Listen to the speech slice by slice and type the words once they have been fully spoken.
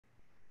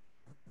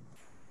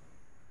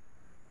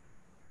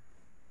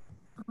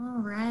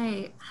All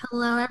right.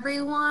 Hello,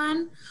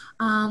 everyone.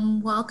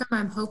 Welcome.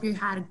 I hope you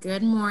had a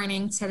good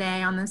morning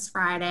today on this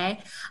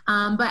Friday.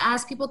 But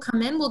as people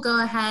come in, we'll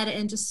go ahead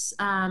and just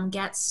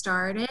get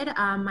started.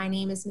 My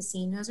name is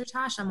Massine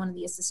Nozertosh. I'm one of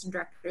the assistant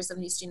directors of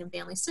New Student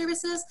Family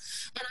Services,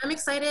 and I'm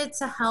excited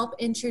to help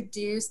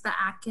introduce the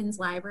Atkins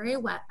Library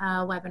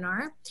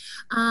webinar.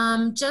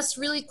 Just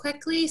really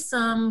quickly,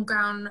 some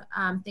ground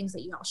things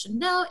that you all should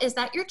know is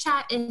that your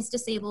chat is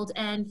disabled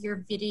and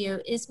your video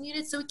is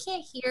muted, so we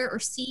can't hear or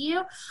see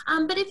you.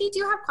 But if you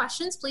do have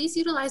questions, please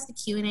utilize the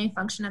Q&A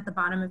function at the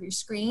bottom of your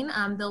screen.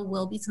 There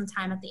will be some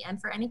time at the end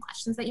for any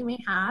questions that you may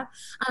have.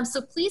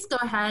 So please go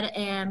ahead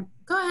and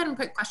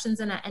put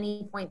questions in at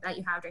any point that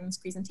you have during this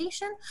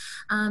presentation.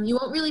 You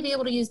won't really be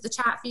able to use the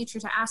chat feature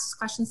to ask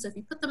questions, so if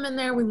you put them in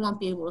there, we won't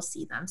be able to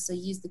see them, so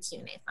use the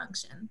Q&A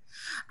function.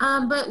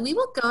 But we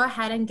will go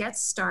ahead and get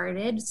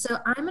started. So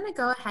I'm going to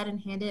go ahead and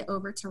hand it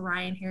over to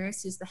Ryan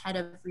Harris, who's the head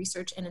of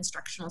Research and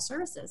Instructional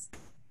Services.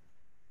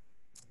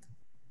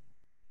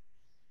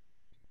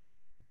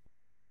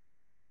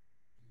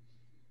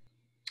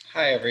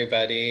 Hi,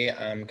 everybody.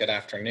 Good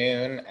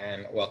afternoon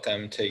and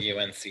welcome to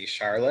UNC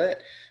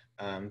Charlotte.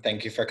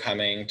 Thank you for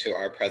coming to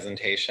our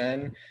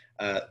presentation.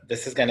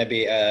 This is going to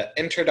be an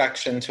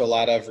introduction to a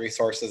lot of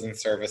resources and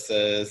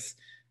services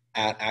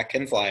at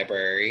Atkins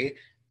Library.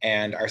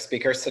 And our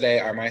speakers today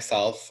are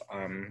myself.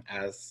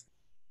 As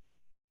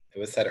it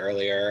was said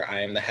earlier, I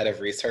am the head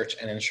of Research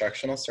and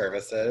Instructional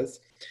Services.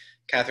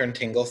 Catherine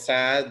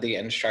Tingelstad, the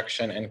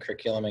Instruction and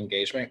Curriculum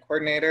Engagement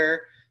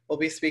Coordinator, will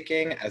be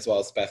speaking, as well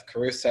as Beth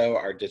Caruso,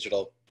 our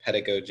Digital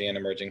Pedagogy and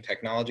Emerging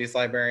Technologies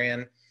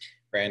Librarian,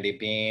 Brandy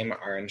Beam,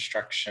 our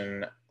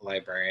Instruction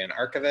Librarian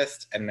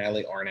Archivist, and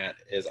Natalie Ornett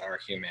is our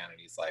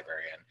Humanities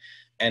Librarian.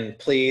 And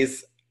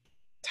please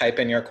type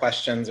in your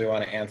questions. We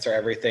want to answer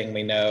everything.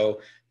 We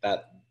know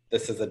that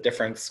this is a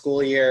different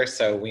school year,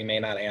 so we may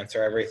not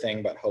answer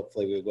everything, but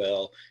hopefully we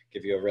will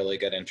give you a really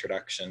good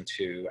introduction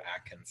to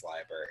Atkins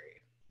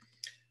Library.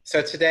 So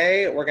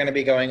today we're going to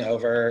be going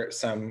over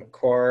some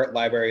core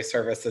library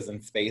services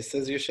and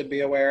spaces you should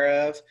be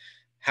aware of,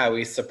 how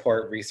we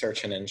support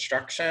research and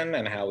instruction,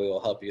 and how we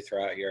will help you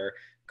throughout your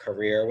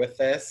career with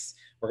this.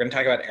 We're going to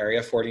talk about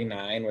Area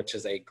 49, which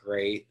is a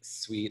great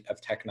suite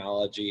of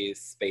technologies,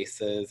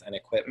 spaces, and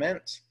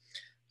equipment.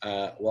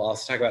 We'll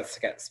also talk about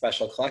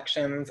special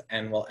collections,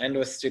 and we'll end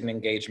with student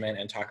engagement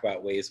and talk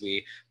about ways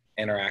we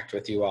interact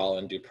with you all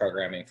and do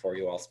programming for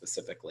you all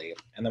specifically.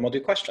 And then we'll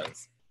do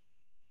questions.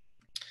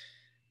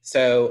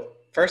 So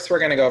first, we're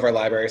going to go over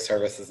library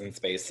services and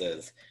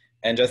spaces.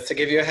 And just to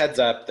give you a heads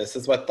up, this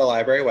is what the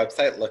library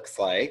website looks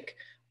like.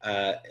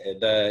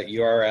 The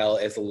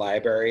URL is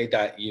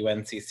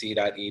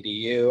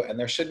library.uncc.edu, and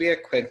there should be a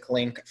quick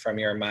link from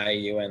your My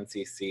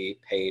UNCC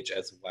page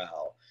as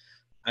well.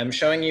 I'm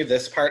showing you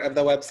this part of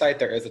the website.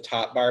 There is a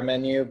top bar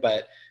menu,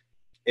 but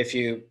if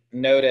you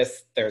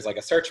notice, there's like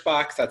a search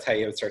box. That's how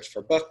you would search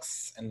for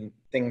books and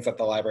things that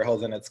the library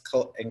holds in its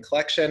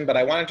collection. But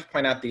I wanted to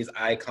point out these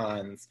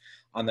icons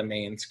on the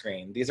main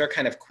screen. These are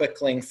kind of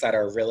quick links that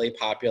are really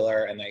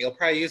popular and that you'll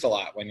probably use a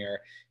lot when you're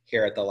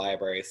here at the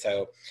library.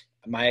 So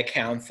My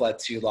Accounts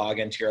lets you log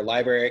into your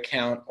library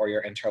account or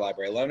your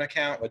interlibrary loan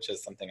account, which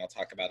is something I'll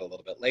talk about a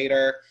little bit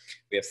later.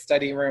 We have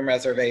study room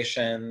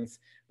reservations,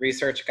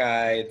 research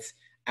guides,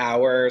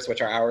 hours,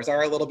 which our hours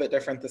are a little bit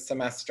different this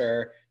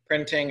semester,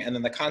 printing, and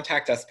then the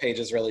contact us page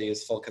is really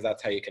useful because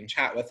that's how you can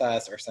chat with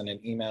us or send an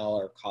email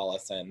or call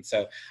us in.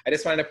 So I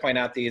just wanted to point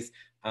out these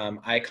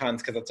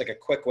icons because it's like a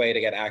quick way to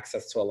get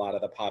access to a lot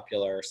of the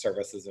popular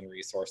services and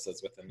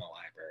resources within the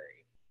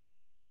library.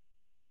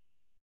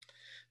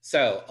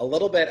 So a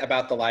little bit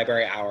about the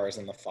library hours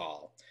in the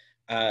fall.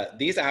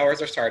 These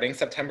hours are starting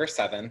September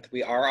 7th.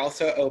 We are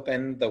also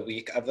open the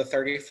week of the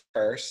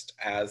 31st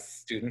as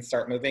students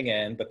start moving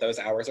in, but those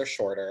hours are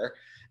shorter.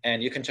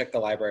 And you can check the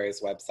library's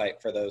website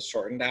for those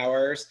shortened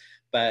hours.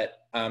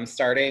 But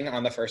starting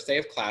on the first day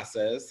of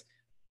classes,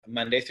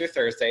 Monday through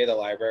Thursday, the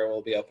library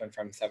will be open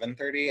from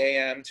 7:30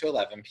 a.m. to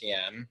 11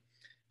 p.m.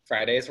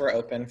 Fridays we're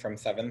open from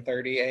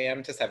 7:30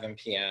 a.m. to 7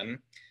 p.m.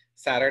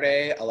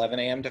 Saturday, 11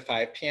 a.m. to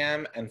 5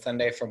 p.m. and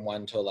Sunday from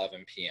 1 to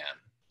 11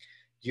 p.m.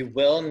 You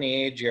will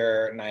need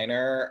your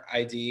Niner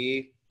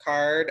ID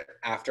card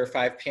after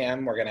 5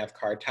 p.m. We're going to have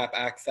card tap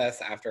access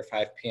after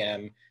 5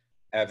 p.m.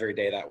 every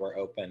day that we're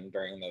open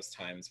during those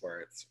times where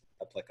it's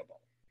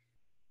applicable.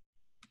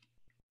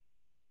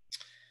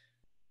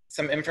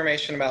 Some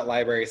information about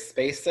library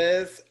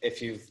spaces. If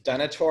you've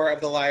done a tour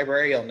of the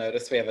library, you'll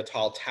notice we have a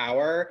tall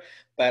tower,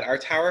 but our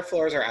tower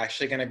floors are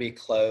actually going to be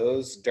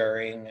closed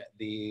during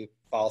the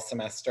fall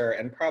semester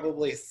and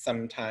probably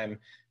sometime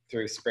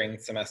through spring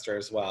semester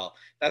as well.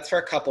 That's for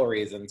a couple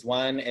reasons.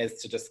 One is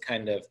to just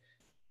kind of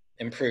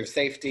improve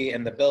safety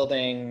in the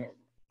building,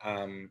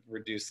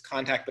 reduce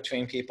contact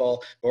between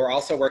people. But we're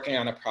also working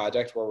on a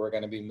project where we're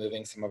going to be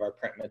moving some of our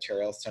print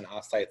materials to an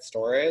offsite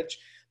storage.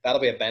 That'll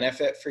be a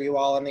benefit for you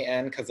all in the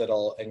end because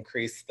it'll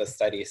increase the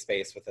study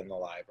space within the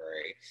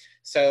library.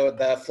 So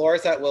the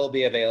floors that will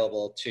be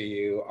available to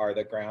you are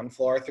the ground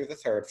floor through the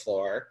third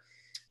floor.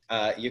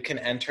 You can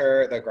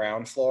enter the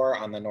ground floor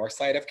on the north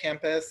side of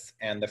campus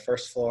and the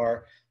first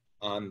floor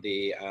on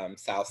the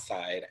south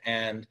side.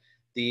 And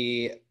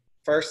the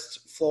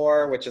first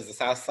floor, which is the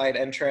south side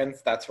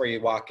entrance, that's where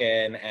you walk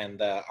in,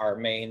 and our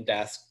main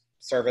desk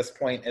service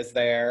point is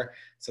there.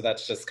 So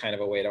that's just kind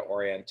of a way to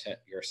orient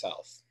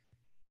yourself.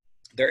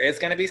 There is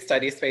going to be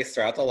study space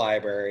throughout the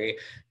library,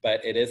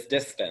 but it is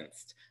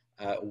distanced.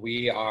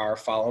 We are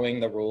following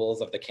the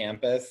rules of the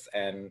campus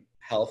and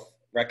health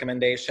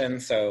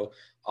recommendations. So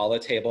all the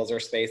tables are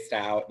spaced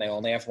out. They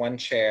only have one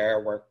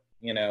chair.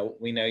 We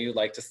know you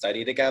like to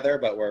study together,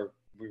 but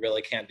we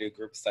really can't do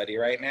group study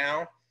right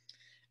now.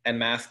 And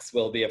masks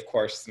will be, of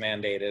course,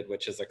 mandated,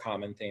 which is a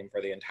common theme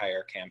for the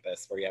entire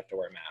campus where you have to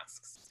wear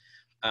masks.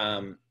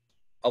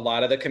 A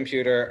lot of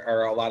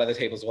the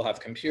tables will have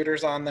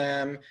computers on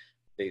them.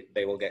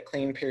 They will get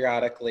cleaned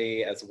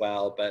periodically as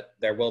well, but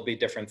there will be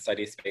different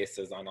study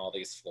spaces on all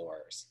these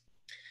floors.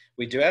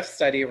 We do have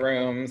study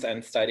rooms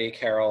and study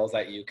carrels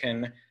that you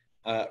can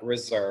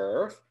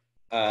reserve.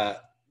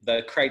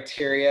 The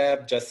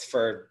criteria just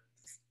for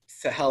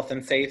health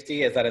and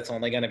safety is that it's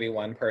only going to be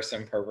one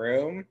person per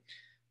room.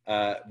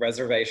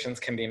 Reservations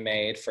can be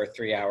made for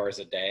 3 hours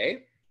a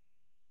day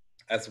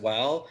as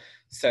well.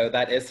 So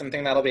that is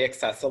something that'll be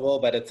accessible,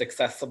 but it's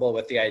accessible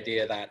with the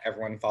idea that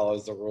everyone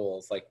follows the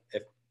rules. Like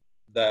if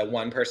the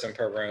one person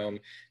per room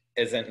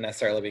isn't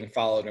necessarily being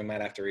followed, we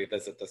might have to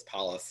revisit this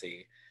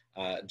policy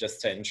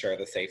just to ensure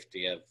the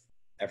safety of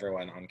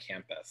everyone on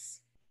campus.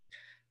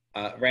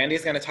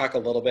 Randy's going to talk a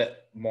little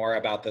bit more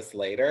about this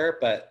later,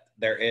 but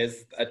there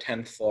is a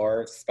 10th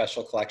floor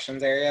special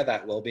collections area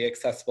that will be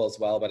accessible as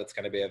well, but it's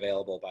going to be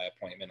available by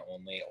appointment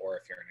only, or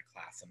if you're in a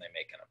class and they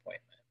make an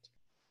appointment.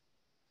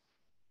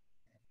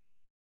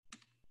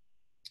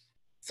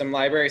 Some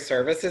library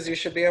services you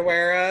should be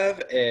aware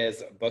of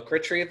is book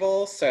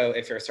retrieval. So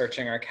if you're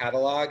searching our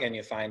catalog and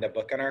you find a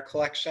book in our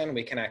collection,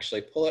 we can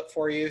actually pull it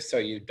for you so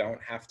you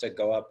don't have to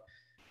go up.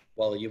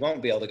 Well, you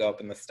won't be able to go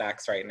up in the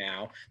stacks right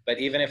now, but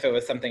even if it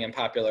was something in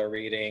popular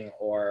reading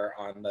or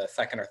on the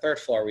second or third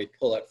floor, we'd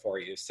pull it for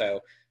you.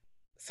 So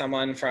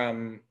someone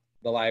from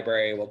the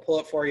library will pull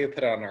it for you,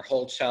 put it on our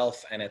hold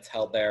shelf, and it's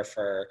held there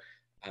for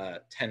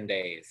 10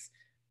 days.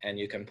 And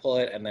you can pull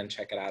it and then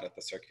check it out at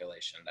the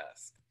circulation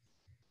desk.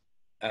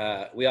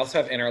 We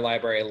also have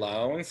interlibrary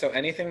loan. So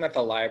anything that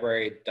the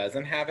library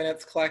doesn't have in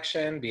its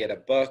collection, be it a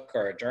book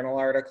or a journal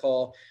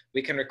article,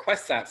 we can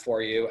request that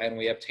for you and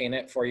we obtain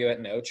it for you at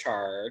no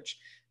charge.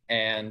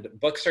 And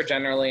books are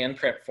generally in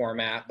print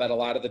format, but a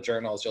lot of the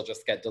journals you'll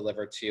just get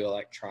delivered to you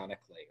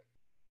electronically.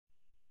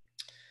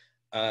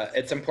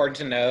 It's important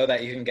to know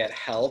that you can get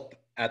help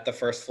at the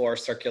first floor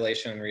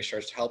circulation and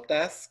research help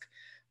desk.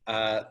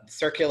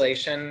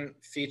 Circulation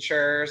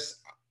features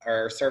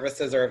our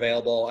services are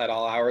available at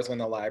all hours when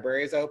the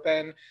library is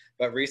open,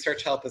 but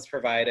research help is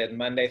provided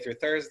Monday through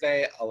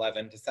Thursday,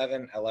 11 a.m.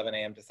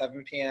 to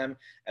 7 p.m.,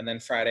 and then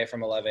Friday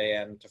from 11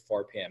 a.m. to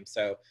 4 p.m.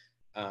 So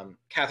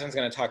Catherine's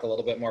going to talk a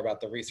little bit more about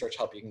the research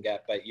help you can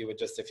get, but you would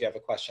just, if you have a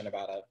question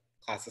about a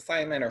class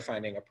assignment or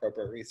finding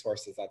appropriate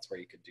resources, that's where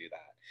you could do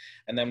that.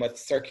 And then with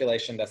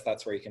circulation desk,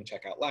 that's where you can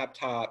check out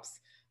laptops,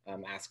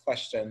 ask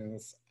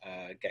questions,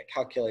 get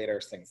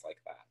calculators, things like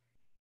that.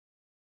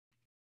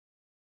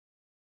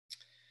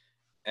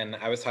 And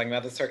I was talking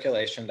about the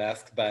circulation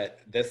desk,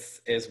 but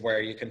this is where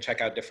you can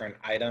check out different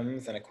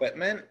items and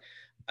equipment.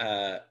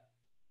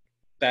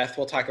 Beth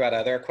will talk about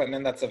other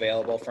equipment that's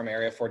available from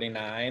Area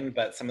 49,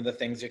 but some of the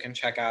things you can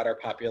check out are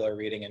popular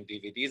reading and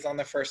DVDs on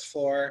the first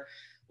floor.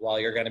 While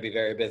you're going to be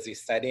very busy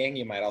studying,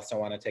 you might also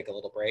want to take a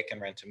little break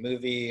and rent a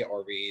movie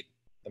or read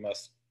the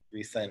most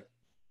recent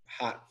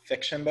hot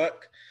fiction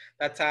book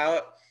that's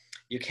out.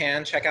 You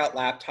can check out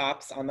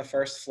laptops on the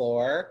first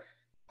floor.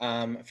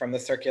 From the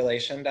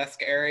circulation desk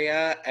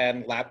area,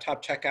 and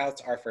laptop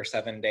checkouts are for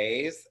 7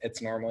 days.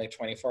 It's normally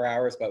 24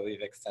 hours, but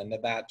we've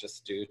extended that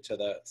just due to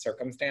the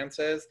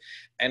circumstances.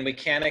 And we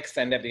can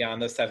extend it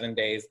beyond the 7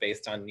 days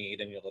based on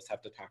need, and you'll just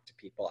have to talk to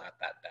people at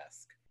that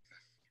desk.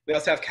 We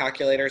also have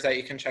calculators that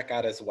you can check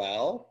out as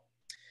well.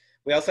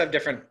 We also have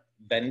different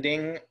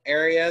vending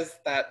areas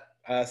that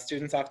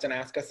students often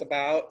ask us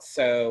about.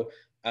 So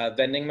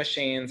vending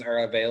machines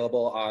are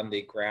available on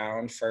the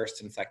ground,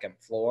 first and second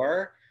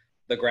floor.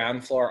 The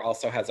ground floor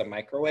also has a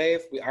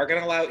microwave. We are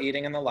going to allow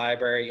eating in the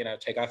library.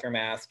 Take off your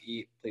mask,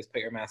 eat, please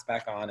put your mask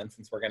back on. And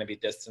since we're going to be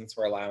distanced,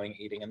 we're allowing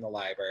eating in the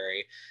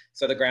library.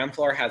 So the ground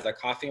floor has a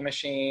coffee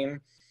machine,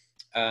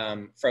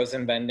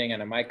 frozen vending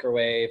and a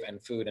microwave,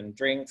 and food and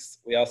drinks.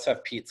 We also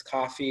have Pete's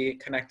Coffee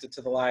connected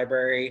to the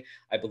library.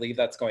 I believe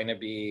that's going to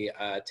be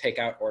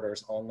takeout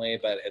orders only,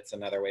 but it's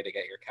another way to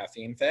get your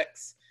caffeine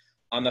fix.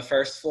 On the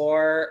first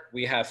floor,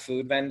 we have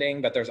food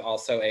vending, but there's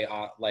also a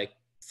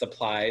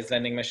supplies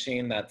vending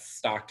machine that's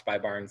stocked by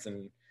Barnes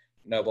and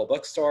Noble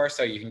bookstore.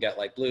 So you can get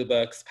blue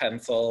books,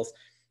 pencils.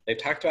 They've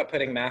talked about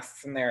putting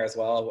masks in there as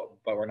well,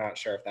 but we're not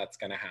sure if that's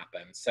going to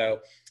happen. So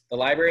the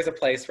library is a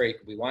place where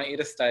we want you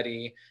to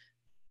study,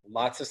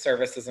 lots of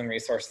services and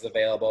resources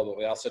available, but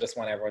we also just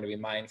want everyone to be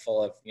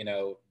mindful of,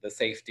 the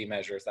safety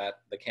measures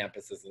that the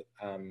campus is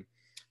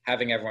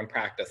having everyone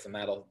practice, and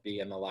that'll be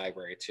in the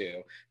library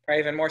too. Probably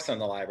even more so in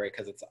the library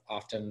because it's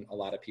often a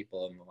lot of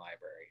people in the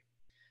library.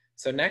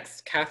 So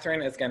next,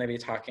 Catherine is going to be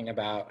talking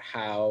about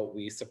how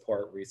we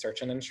support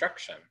research and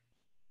instruction.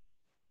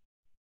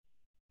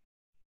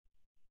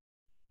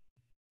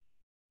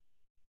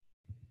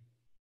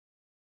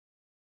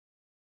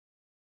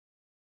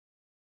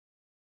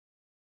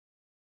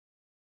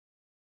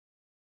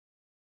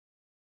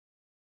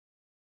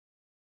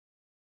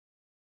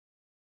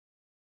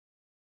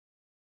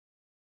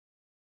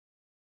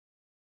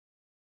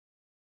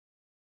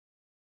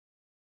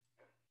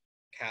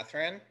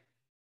 Catherine?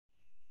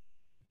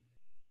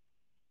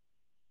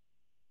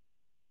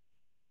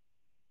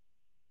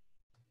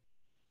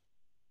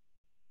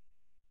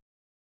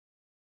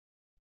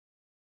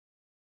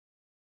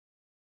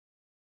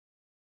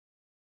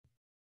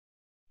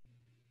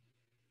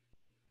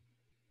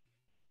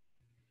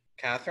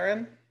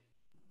 Catherine?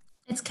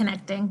 It's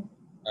connecting.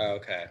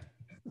 Okay.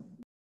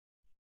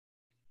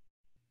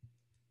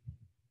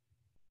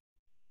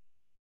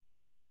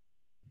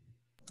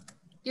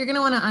 You're going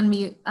to want to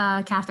unmute,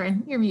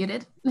 Catherine. You're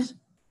muted.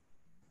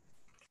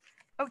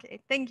 Okay,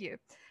 thank you.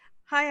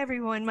 Hi,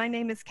 everyone. My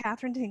name is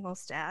Catherine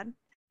Dingelstad.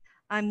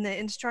 I'm the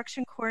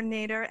instruction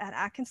coordinator at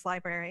Atkins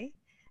Library,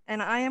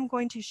 and I am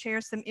going to share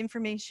some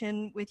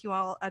information with you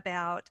all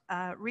about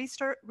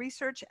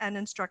research and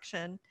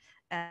instruction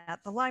at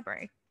the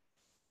library.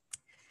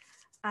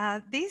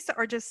 These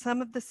are just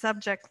some of the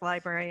subject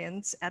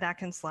librarians at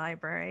Atkins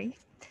Library.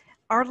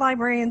 Our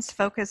librarians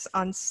focus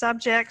on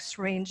subjects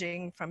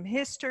ranging from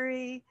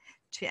history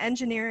to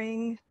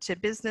engineering to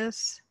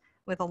business,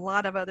 with a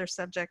lot of other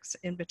subjects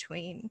in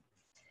between.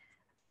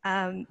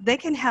 They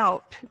can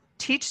help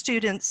teach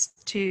students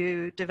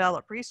to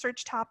develop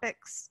research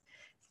topics,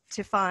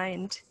 to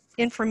find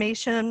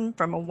information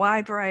from a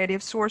wide variety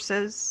of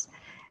sources,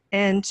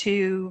 and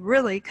to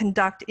really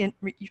conduct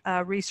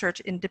research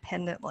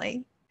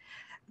independently.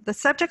 The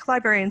subject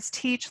librarians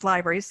teach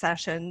library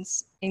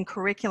sessions in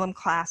curriculum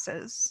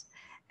classes,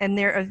 and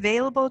they're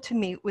available to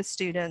meet with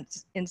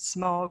students in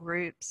small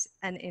groups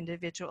and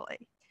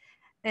individually.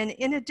 And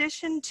in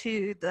addition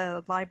to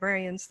the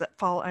librarians that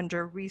fall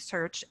under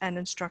research and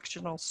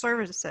instructional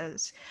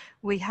services,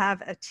 we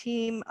have a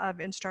team of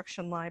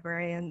instruction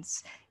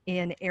librarians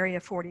in Area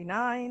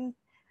 49,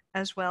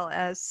 as well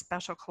as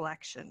special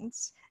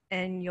collections.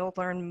 And you'll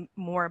learn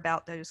more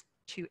about those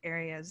two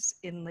areas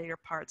in later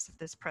parts of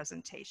this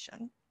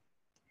presentation.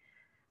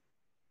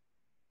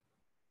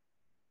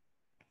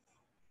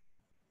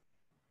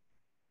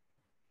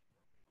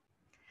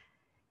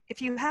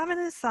 If you have an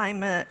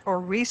assignment or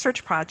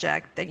research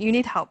project that you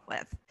need help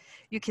with,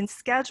 you can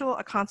schedule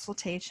a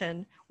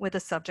consultation with a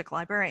subject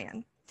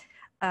librarian.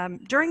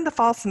 During the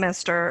fall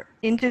semester,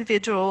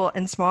 individual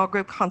and small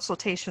group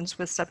consultations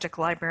with subject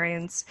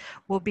librarians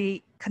will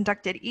be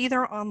conducted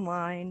either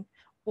online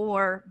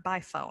or by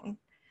phone.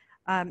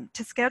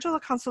 To schedule a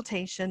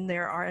consultation,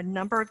 there are a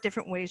number of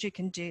different ways you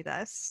can do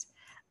this.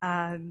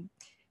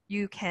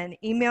 You can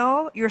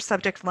email your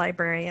subject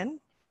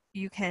librarian.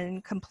 You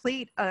can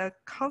complete a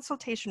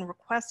consultation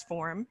request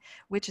form,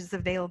 which is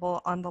available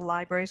on the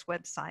library's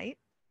website.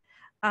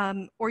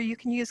 Or you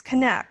can use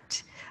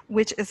Connect,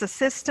 which is a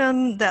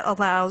system that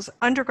allows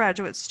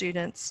undergraduate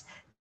students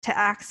to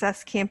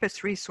access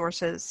campus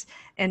resources,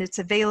 and it's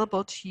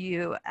available to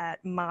you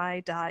at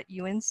my.uncc.edu.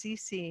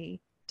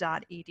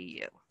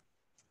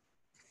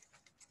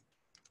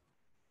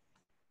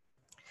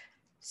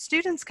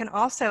 Students can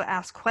also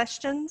ask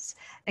questions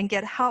and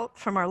get help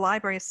from our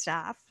library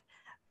staff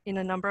in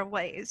a number of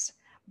ways: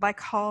 by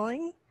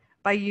calling,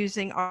 by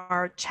using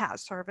our chat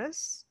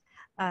service,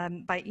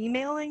 by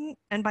emailing,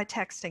 and by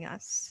texting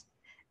us.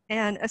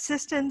 And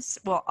assistance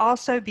will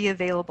also be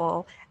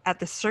available at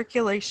the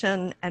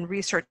Circulation and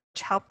Research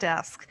Help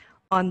Desk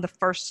on the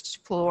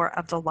first floor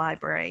of the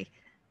library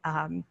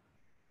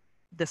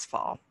this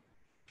fall.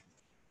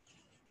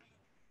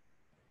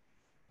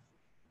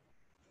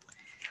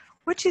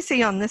 What you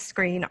see on this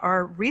screen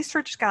are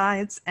research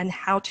guides and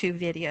how-to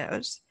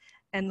videos.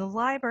 And the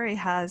library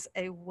has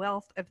a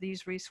wealth of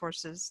these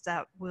resources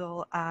that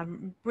will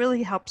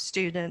really help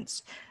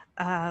students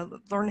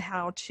learn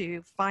how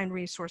to find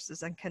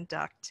resources and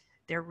conduct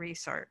their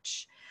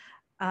research.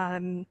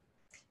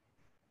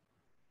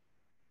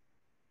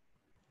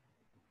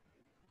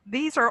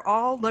 These are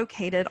all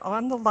located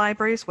on the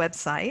library's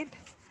website.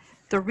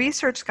 The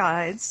research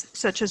guides,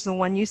 such as the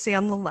one you see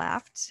on the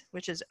left,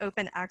 which is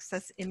open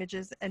access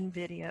images and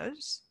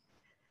videos,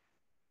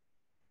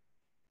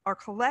 are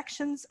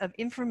collections of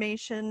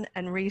information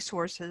and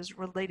resources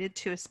related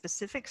to a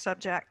specific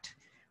subject,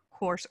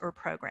 course, or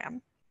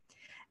program.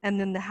 And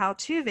then the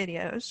how-to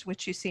videos,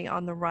 which you see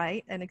on the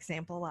right, an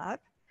example of.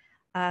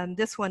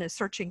 This one is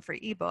searching for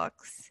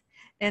ebooks.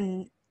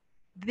 And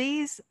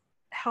these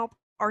help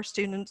our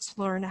students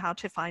learn how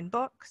to find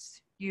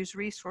books, use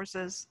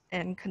resources,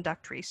 and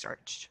conduct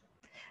research.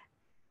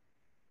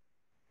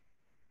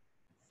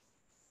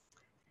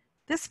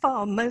 This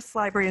fall, most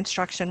library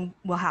instruction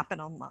will happen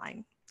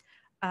online.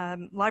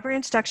 Library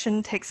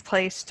instruction takes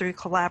place through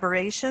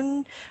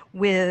collaboration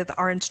with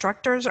our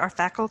instructors, our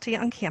faculty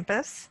on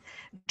campus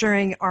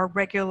during our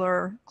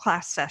regular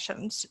class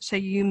sessions. So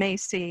you may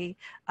see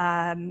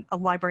a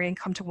librarian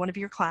come to one of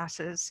your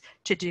classes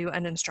to do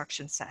an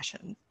instruction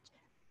session,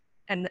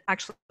 and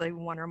actually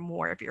one or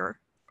more of your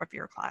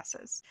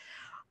classes.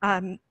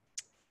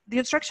 The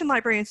instruction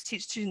librarians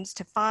teach students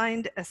to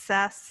find,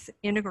 assess,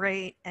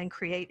 integrate, and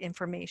create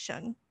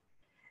information.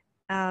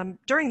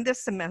 During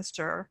this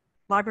semester,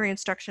 library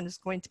instruction is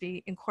going to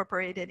be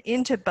incorporated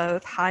into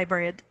both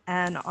hybrid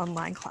and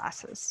online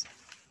classes.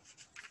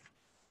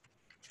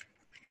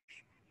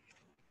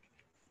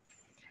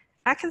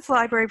 Atkins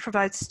Library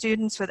provides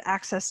students with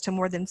access to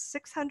more than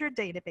 600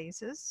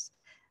 databases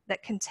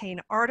that contain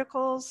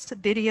articles,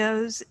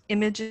 videos,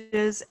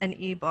 images, and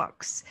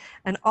ebooks.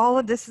 And all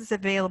of this is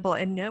available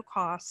at no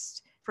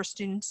cost for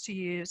students to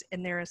use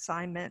in their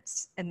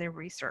assignments and their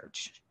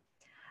research.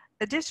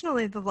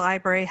 Additionally, the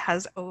library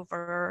has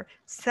over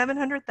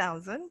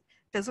 700,000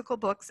 physical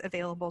books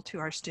available to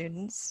our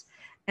students,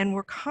 and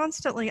we're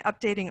constantly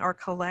updating our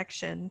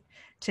collection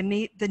to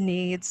meet the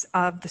needs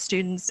of the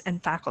students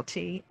and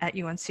faculty at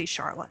UNC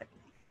Charlotte.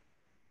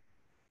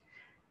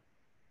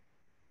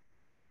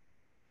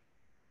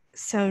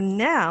 So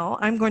now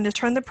I'm going to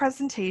turn the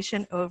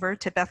presentation over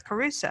to Beth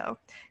Caruso,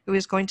 who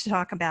is going to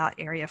talk about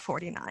Area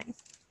 49.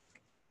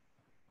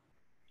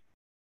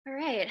 All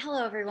right,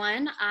 hello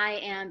everyone. I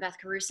am Beth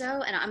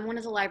Caruso and I'm one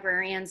of the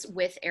librarians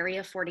with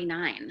Area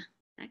 49.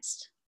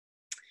 Next.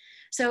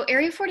 So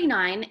Area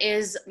 49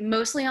 is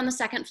mostly on the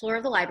second floor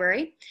of the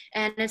library,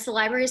 and it's the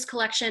library's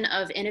collection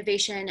of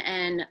innovation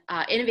and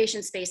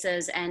innovation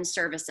spaces and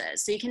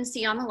services. So you can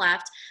see on the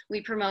left,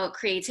 we promote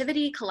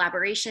creativity,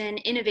 collaboration,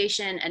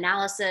 innovation,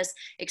 analysis,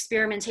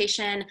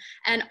 experimentation,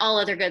 and all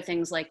other good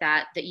things like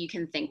that that you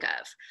can think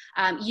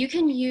of. You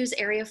can use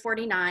Area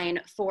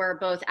 49 for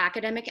both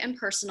academic and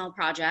personal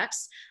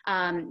projects.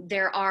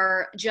 There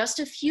are just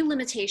a few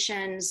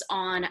limitations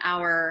on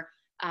our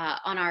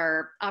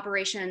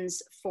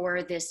operations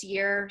for this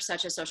year,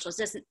 such as social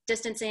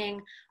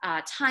distancing,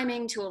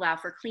 timing to allow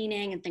for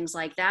cleaning and things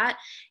like that.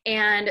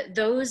 And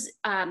those,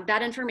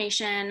 that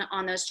information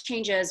on those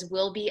changes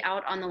will be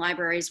out on the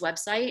library's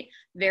website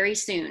very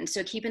soon.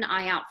 So keep an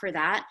eye out for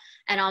that.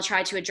 And I'll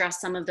try to address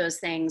some of those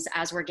things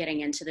as we're getting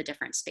into the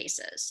different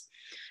spaces.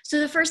 So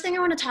the first thing I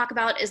want to talk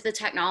about is the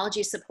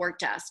technology support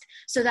desk.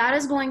 So that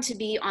is going to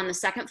be on the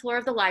second floor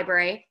of the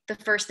library, the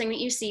first thing that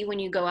you see when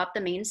you go up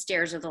the main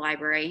stairs of the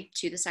library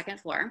to the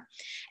second floor.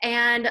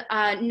 And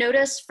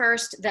notice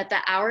first that the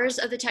hours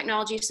of the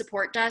technology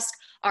support desk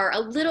are a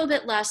little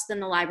bit less than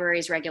the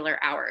library's regular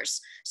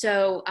hours.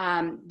 So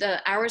the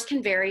hours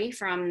can vary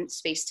from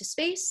space to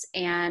space.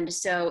 And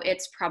so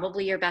it's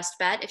probably your best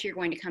bet if you're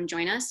going to come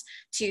join us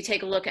to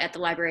take a look at the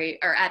library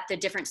or at the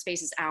different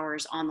spaces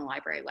hours on the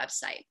library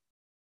website.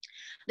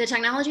 The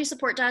technology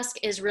support desk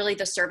is really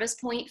the service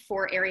point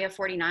for Area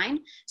 49.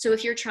 So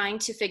if you're trying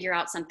to figure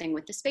out something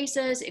with the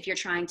spaces, if you're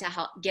trying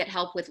to get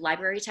help with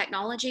library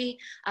technology,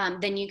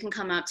 then you can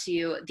come up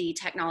to the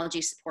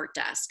technology support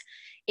desk.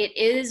 It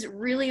is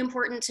really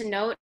important to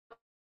note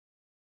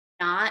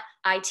not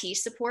IT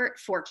support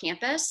for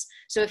campus.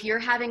 So if you're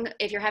having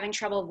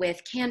trouble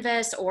with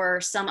Canvas or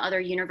some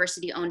other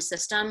university-owned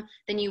system,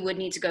 then you would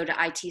need to go to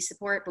IT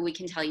support, but we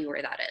can tell you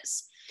where that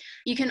is.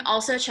 You can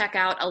also check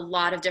out a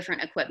lot of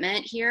different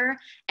equipment here,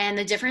 and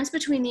the difference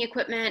between the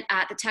equipment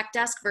at the tech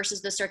desk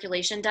versus the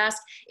circulation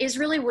desk is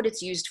really what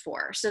it's used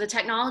for. So the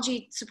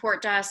technology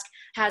support desk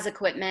has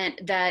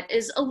equipment that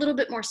is a little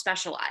bit more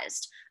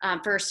specialized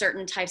for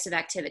certain types of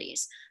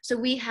activities. So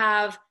we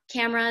have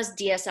cameras,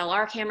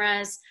 DSLR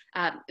cameras,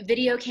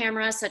 video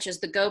cameras such as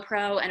the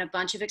GoPro and a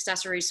bunch of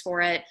accessories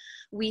for it.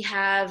 We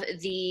have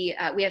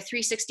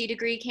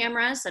 360-degree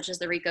cameras such as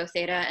the Ricoh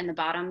Theta in the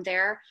bottom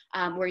there,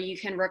 where you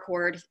can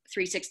record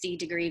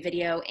 360-degree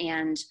video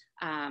and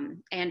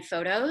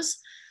photos.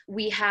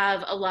 We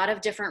have a lot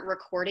of different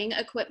recording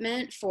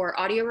equipment for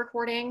audio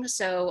recording,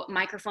 so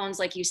microphones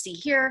like you see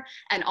here,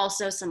 and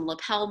also some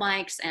lapel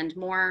mics and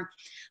more.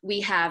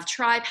 We have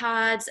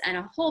tripods and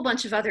a whole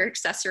bunch of other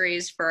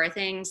accessories for our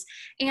things.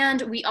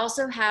 And we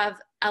also have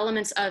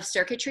elements of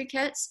circuitry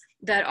kits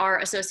that are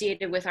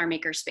associated with our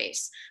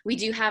makerspace. We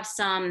do have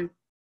some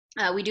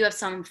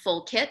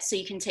full kits, so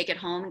you can take it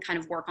home and kind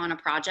of work on a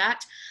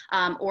project,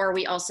 or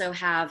we also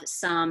have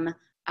some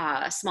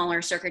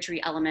smaller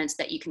circuitry elements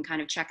that you can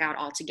kind of check out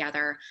all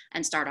together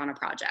and start on a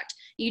project.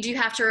 You do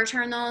have to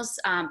return those,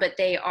 but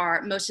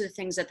most of the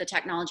things at the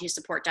technology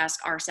support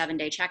desk are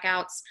 7-day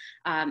checkouts,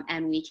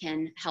 and we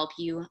can help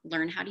you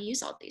learn how to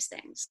use all of these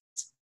things.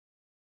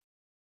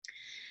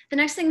 The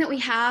next thing that we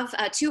have,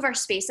 two of our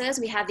spaces,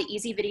 we have the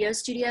Easy Video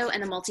Studio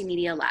and the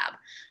Multimedia Lab.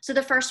 So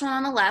the first one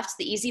on the left,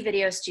 the Easy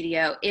Video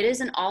Studio, it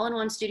is an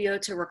all-in-one studio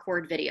to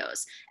record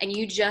videos, and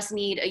you just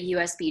need a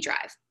USB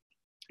drive.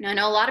 Now, I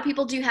know a lot of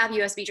people do have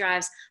USB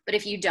drives, but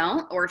if you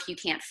don't, or if you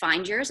can't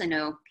find yours, I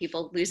know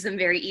people lose them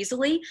very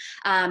easily,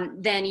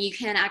 then you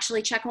can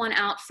actually check one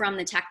out from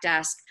the tech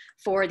desk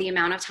for the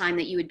amount of time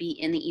that you would be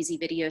in the Easy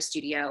Video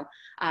Studio,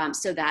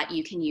 so that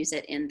you can use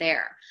it in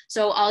there.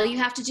 So all you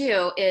have to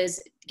do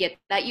is get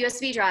that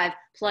USB drive,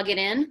 plug it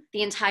in,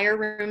 the entire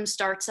room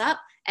starts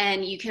up,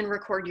 and you can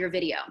record your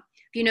video.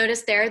 If you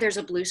notice there's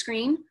a blue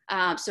screen,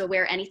 so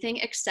wear anything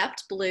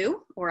except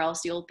blue, or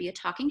else you'll be a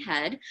talking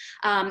head.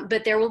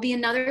 But there will be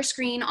another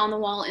screen on the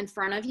wall in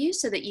front of you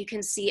so that you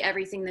can see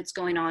everything that's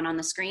going on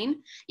the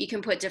screen. You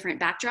can put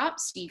different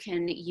backdrops. You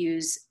can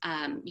use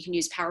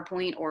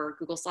PowerPoint or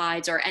Google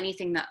Slides or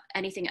anything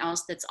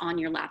else that's on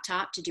your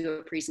laptop to do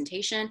a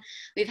presentation.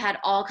 We've had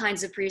all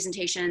kinds of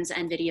presentations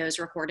and videos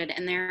recorded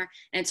in there,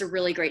 and it's a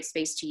really great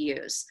space to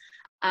use.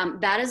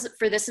 That is,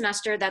 for this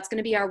semester, that's going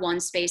to be our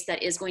one space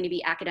that is going to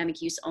be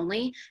academic use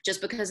only,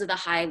 just because of the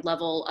high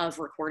level of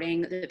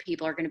recording that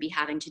people are going to be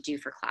having to do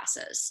for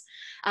classes.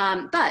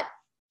 But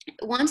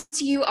once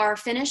you are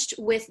finished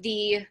with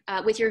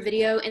your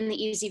video in the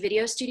Easy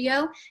Video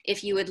Studio,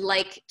 if you would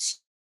like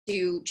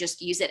to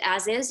just use it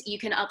as is, you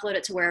can upload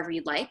it to wherever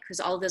you'd like,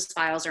 because all of those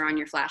files are on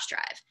your flash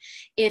drive.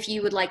 If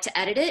you would like to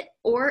edit it,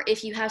 or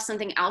if you have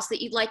something else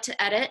that you'd like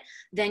to edit,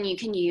 then you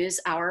can use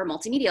our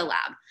Multimedia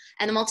Lab.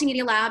 And the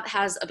Multimedia Lab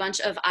has a bunch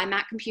of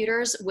iMac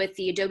computers with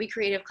the Adobe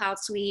Creative Cloud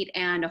Suite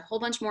and a whole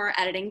bunch more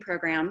editing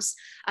programs.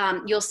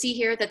 You'll see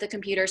here that the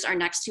computers are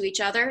next to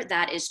each other.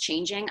 That is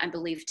changing, I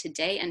believe,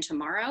 today and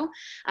tomorrow.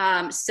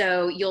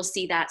 So you'll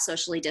see that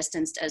socially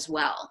distanced as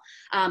well.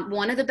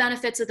 One of the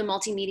benefits of the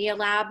Multimedia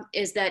Lab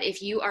is that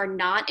if you are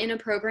not in a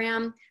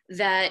program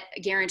that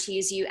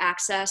guarantees you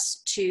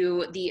access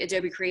to the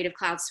Adobe Creative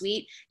Cloud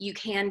Suite, you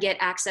can get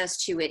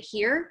access to it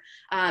here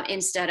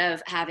instead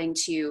of having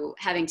to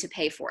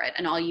pay for it.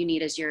 And all you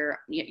need is your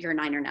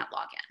NinerNet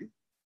login.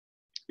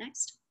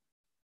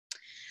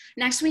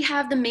 Next, we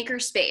have the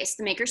Makerspace.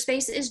 The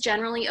Makerspace is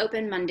generally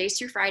open Mondays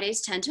through Fridays,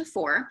 10 to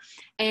 4.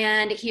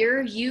 And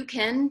here you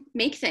can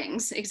make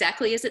things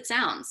exactly as it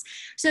sounds.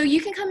 So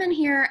you can come in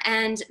here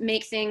and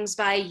make things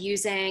by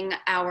using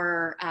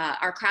our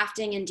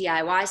crafting and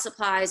DIY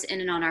supplies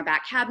in and on our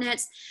back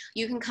cabinets.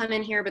 You can come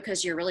in here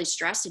because you're really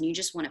stressed and you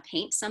just want to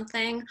paint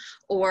something,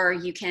 or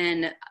you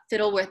can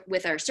fiddle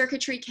with our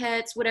circuitry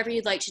kits, whatever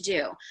you'd like to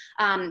do.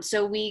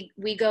 So we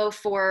go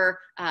for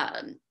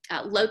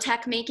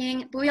low-tech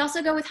making, but we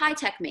also go with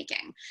high-tech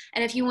making.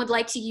 And if you would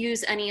like to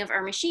use any of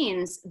our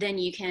machines, then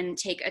you can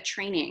take a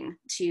training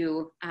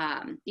to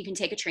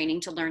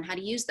learn how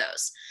to use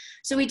those.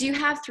 So we do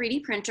have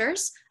 3D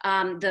printers.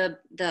 The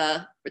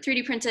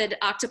 3D printed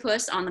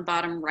octopus on the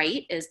bottom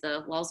right is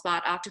the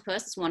Wellsbot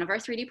octopus. It's one of our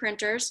 3D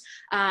printers.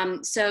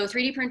 So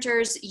 3D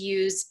printers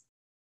use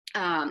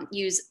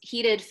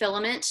heated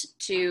filament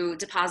to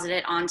deposit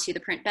it onto the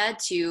print bed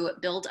to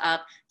build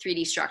up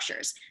 3D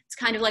structures. It's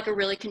kind of like a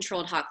really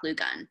controlled hot glue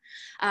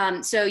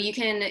gun. So you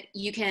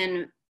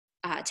can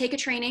take a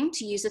training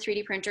to use the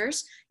 3D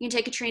printers. You can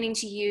take a training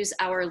to use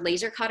our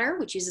laser cutter,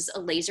 which uses a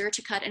laser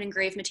to cut and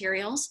engrave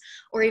materials,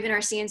 or even our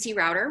CNC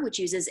router, which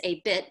uses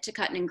a bit to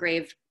cut and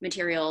engrave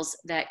materials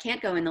that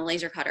can't go in the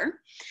laser cutter.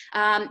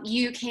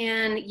 You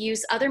can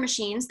use other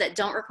machines that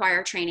don't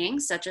require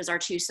training, such as our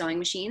 2 sewing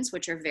machines,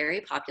 which are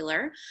very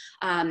popular,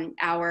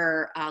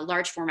 our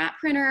large format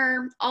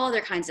printer, all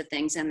other kinds of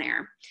things in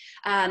there.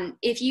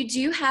 If you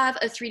do have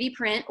a 3D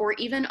print or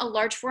even a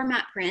large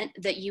format print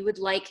that you would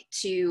like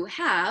to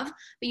have,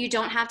 but you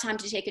don't have time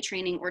to take a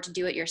training or to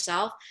do it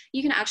yourself,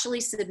 you can actually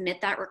submit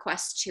that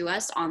request to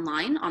us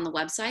online on the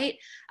website,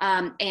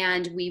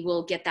 and we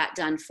will get that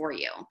done for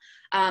you.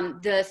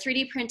 The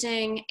 3D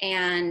printing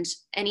and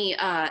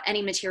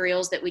any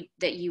materials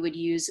that you would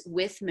use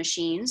with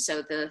machines,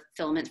 so the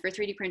filament for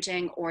 3D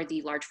printing or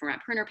the large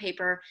format printer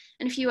paper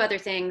and a few other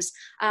things,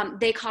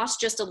 they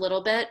cost just a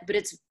little bit, but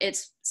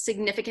it's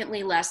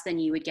significantly less than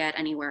you would get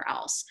anywhere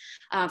else.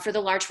 For the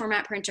large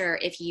format printer,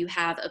 if you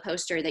have a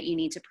poster that you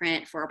need to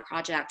print for a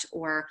project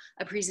or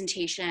a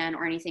presentation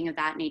or anything of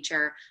that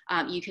nature,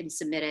 you can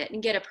submit it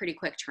and get a pretty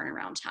quick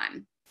turnaround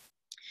time.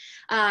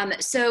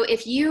 So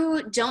if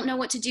you don't know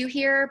what to do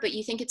here, but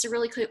you think it's a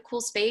really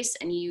cool space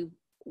and you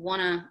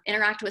want to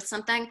interact with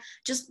something,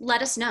 just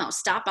let us know.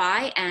 Stop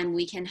by and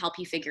we can help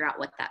you figure out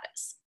what that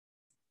is.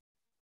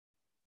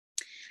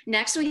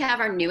 Next, we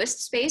have our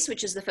newest space,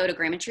 which is the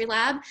photogrammetry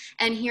lab.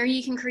 And here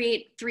you can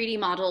create 3D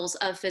models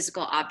of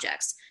physical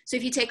objects. So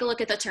if you take a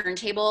look at the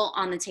turntable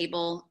on the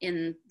table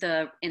in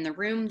the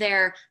room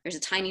there's a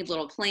tiny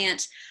little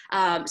plant.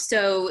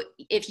 So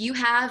if you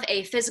have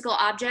a physical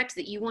object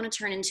that you want to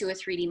turn into a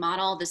 3D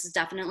model, this is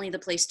definitely the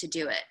place to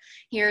do it.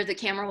 Here, the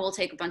camera will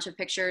take a bunch of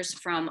pictures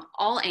from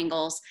all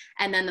angles,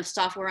 and then the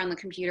software on the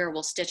computer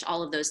will stitch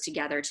all of those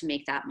together to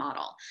make that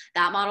model.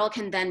 That model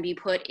can then be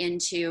put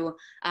into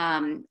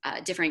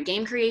different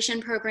game creation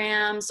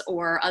programs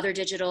or other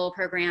digital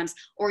programs,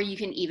 or you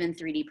can even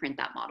 3D print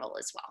that model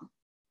as well.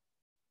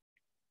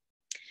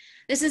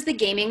 This is the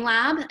gaming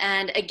lab,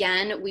 and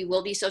again, we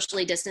will be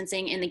socially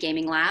distancing in the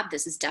gaming lab.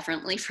 This is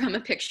definitely from a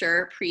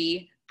picture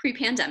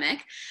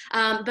pre-pandemic.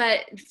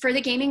 But for the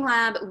gaming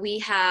lab, we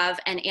have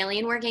an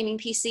Alienware gaming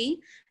PC,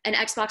 an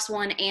Xbox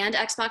One and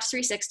Xbox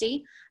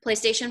 360,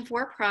 PlayStation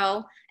 4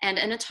 Pro, and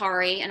an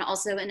Atari, and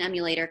also an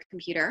emulator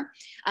computer.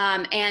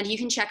 And you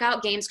can check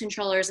out games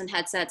controllers and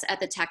headsets at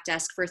the tech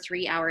desk for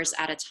 3 hours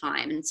at a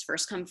time. And it's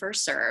first come,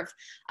 first serve.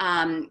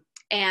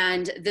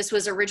 And this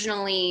was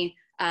originally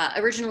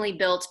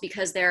built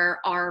because there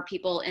are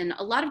people in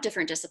a lot of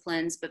different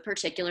disciplines, but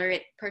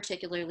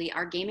particularly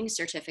our gaming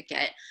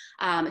certificate,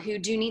 who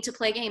do need to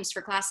play games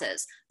for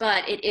classes.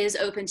 But it is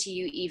open to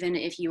you even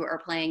if you are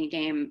playing a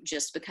game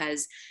just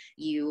because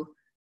you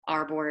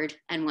are bored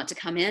and want to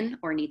come in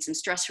or need some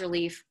stress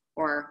relief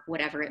or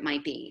whatever it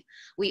might be.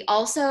 We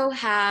also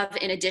have,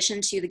 in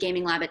addition to the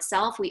gaming lab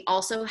itself, we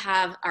also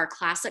have our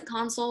classic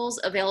consoles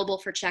available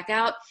for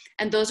checkout.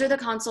 And those are the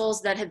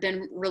consoles that have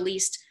been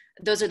released.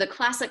 Those are the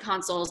classic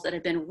consoles that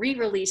have been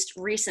re-released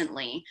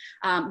recently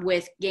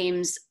with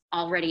games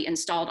already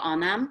installed on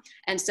them.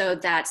 And so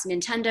that's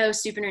Nintendo,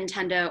 Super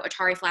Nintendo,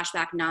 Atari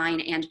Flashback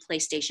 9, and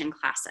PlayStation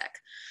Classic.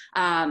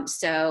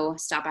 So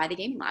stop by the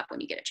gaming lab when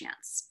you get a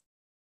chance.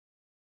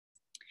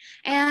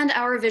 And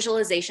our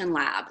visualization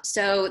lab.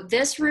 So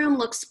this room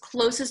looks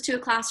closest to a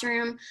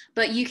classroom,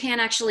 but you can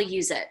actually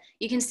use it.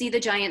 You can see the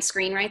giant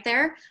screen right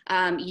there.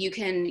 You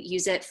can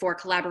use it for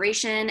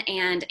collaboration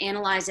and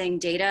analyzing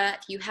data.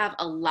 If you have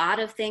a lot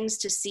of things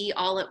to see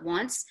all at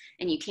once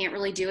and you can't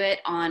really do it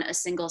on a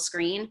single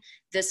screen,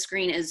 this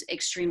screen is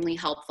extremely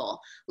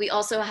helpful. We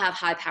also have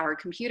high-powered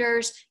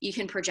computers. You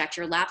can project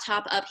your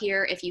laptop up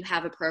here if you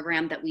have a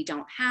program that we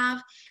don't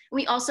have.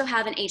 We also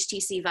have an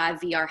HTC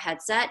Vive VR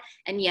headset,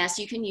 and yes,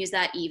 you can use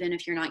that even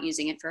if you're not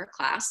using it for a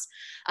class.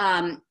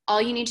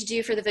 All you need to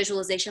do for the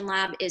visualization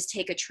lab is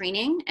take a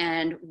training,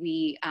 and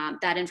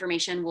that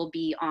information will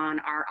be on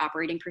our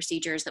operating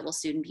procedures that will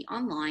soon be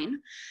online.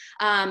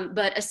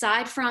 But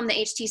aside from the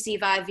HTC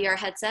Vive VR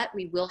headset,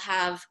 we will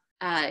have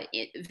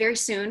very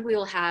soon, we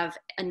will have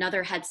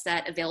another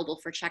headset available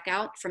for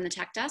checkout from the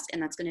tech desk,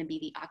 and that's going to be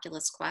the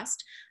Oculus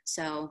Quest.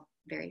 So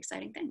very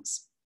exciting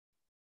things.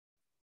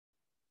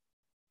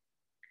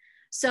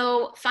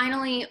 So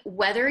finally,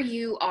 whether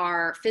you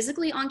are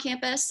physically on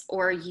campus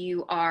or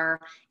you are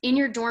in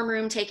your dorm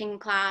room taking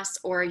class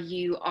or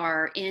you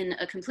are in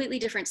a completely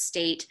different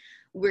state,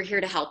 we're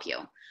here to help you.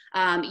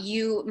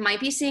 You might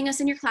be seeing us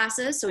in your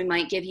classes, so we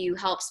might give you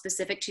help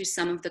specific to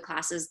some of the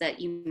classes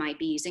that you might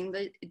be using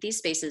these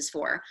spaces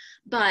for.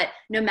 But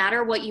no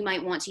matter what you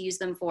might want to use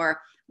them for,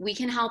 we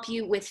can help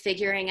you with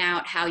figuring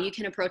out how you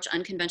can approach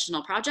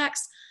unconventional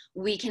projects.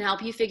 We can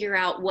help you figure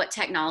out what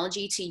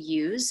technology to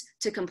use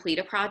to complete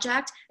a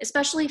project,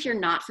 especially if you're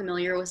not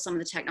familiar with some of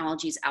the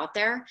technologies out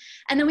there.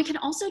 And then we can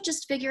also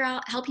just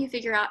help you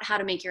figure out how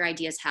to make your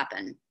ideas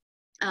happen.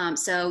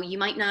 So you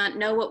might not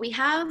know what we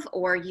have,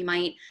 or you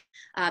might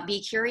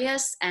be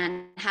curious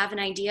and have an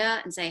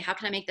idea and say, how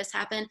can I make this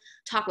happen?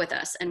 Talk with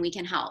us and we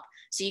can help.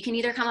 So you can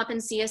either come up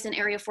and see us in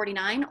Area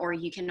 49, or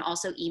you can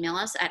also email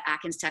us at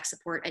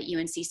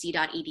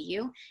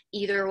atkinstechsupport@uncc.edu.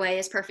 Either way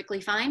is perfectly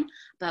fine,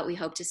 but we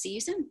hope to see you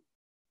soon.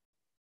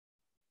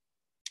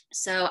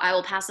 So I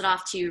will pass it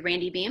off to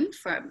Randy Beam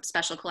from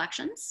Special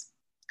Collections.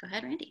 Go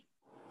ahead, Randy.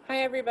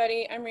 Hi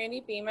everybody, I'm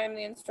Randy Beam. I'm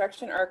the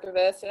instruction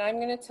archivist, and I'm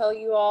going to tell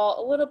you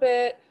all a little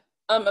bit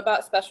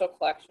about special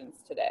collections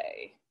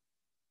today.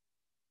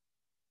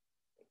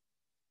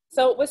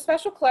 So with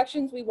special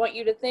collections, we want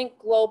you to think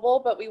global,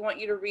 but we want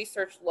you to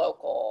research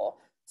local.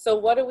 So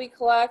what do we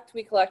collect?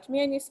 We collect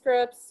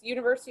manuscripts,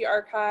 university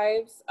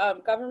archives,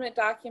 government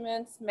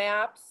documents,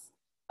 maps,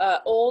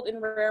 old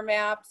and rare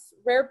maps,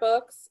 rare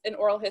books, and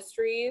oral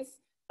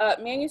histories.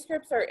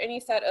 Manuscripts are any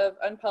set of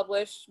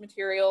unpublished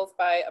materials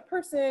by a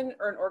person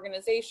or an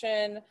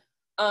organization,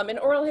 and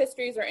oral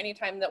histories are any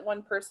time that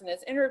one person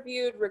is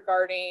interviewed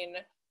regarding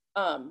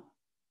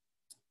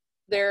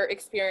their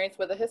experience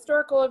with a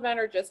historical event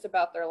or just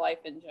about their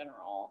life in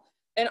general.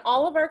 And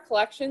all of our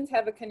collections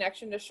have a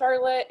connection to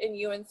Charlotte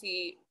and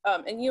UNC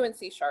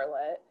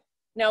Charlotte.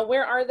 Now,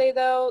 where are they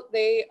though?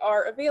 They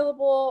are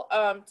available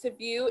to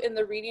view in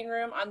the reading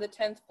room on the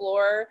 10th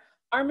floor.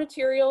 Our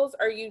materials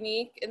are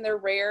unique and they're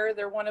rare,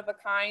 they're one of a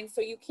kind, so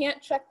you can't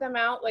check them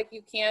out like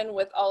you can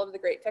with all of the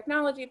great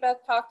technology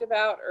Beth talked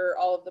about or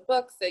all of the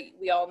books that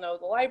we all know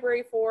the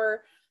library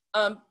for,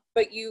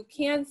 but you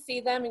can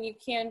see them and you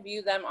can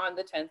view them on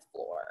the 10th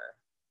floor.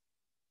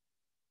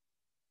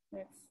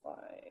 Next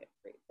slide.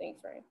 Great,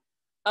 thanks, Ryan.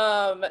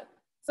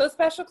 So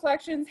special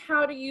collections,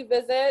 how do you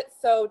visit?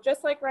 So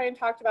just like Ryan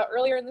talked about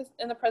earlier in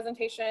the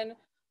presentation,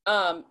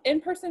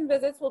 in-person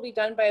visits will be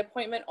done by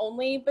appointment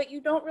only, but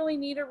you don't really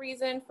need a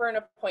reason for an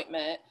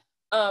appointment.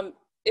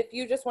 If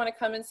you just want to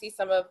come and see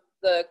some of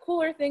the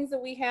cooler things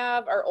that we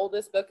have, our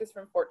oldest book is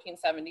from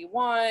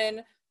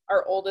 1471.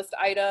 Our oldest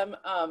item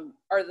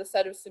are the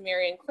set of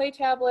Sumerian clay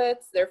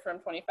tablets. They're from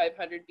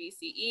 2500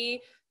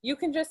 BCE. You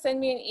can just send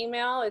me an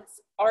email. It's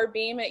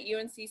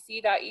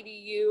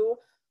rbeam@uncc.edu,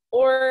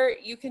 or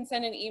you can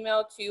send an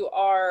email to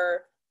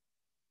our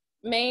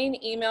main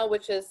email,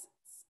 which is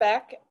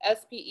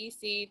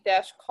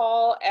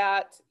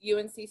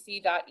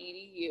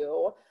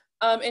spec-call@uncc.edu.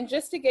 And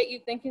just to get you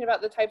thinking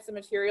about the types of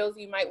materials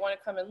you might want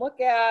to come and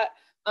look at,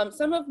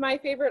 some of my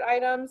favorite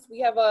items, we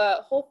have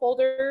a whole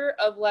folder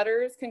of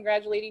letters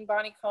congratulating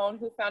Bonnie Cohn,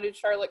 who founded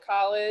Charlotte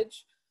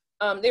College.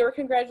 They were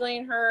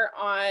congratulating her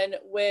on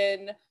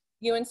when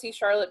UNC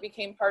Charlotte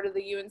became part of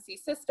the UNC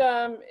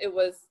system.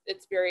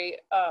 It's very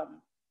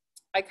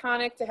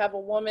iconic to have a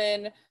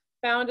woman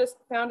found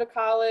a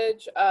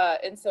college,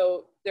 and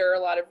so there are a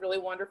lot of really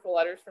wonderful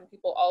letters from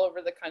people all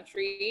over the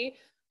country.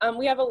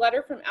 We have a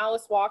letter from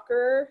Alice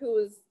Walker, who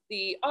is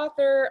the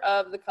author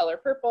of The Color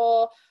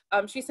Purple.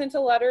 She sent a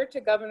letter to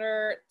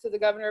the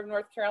governor of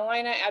North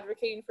Carolina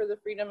advocating for the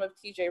freedom of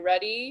T.J.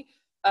 Reddy,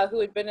 who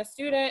had been a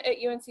student at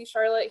UNC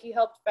Charlotte. He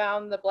helped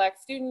found the Black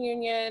Student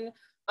Union,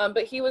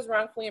 but he was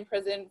wrongfully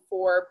imprisoned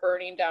for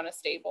burning down a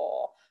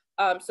stable.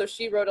 So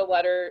she wrote a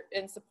letter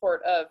in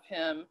support of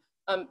him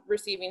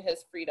receiving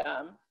his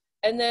freedom.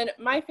 And then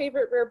my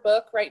favorite rare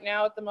book right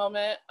now at the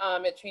moment,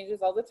 it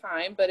changes all the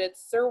time, but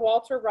it's Sir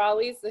Walter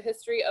Raleigh's The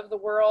History of the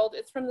World.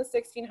 It's from the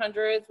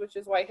 1600s, which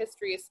is why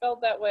history is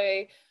spelled that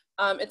way.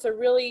 It's a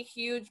really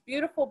huge,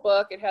 beautiful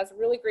book. It has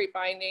really great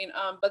binding,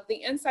 but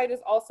the inside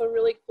is also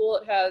really cool.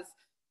 It has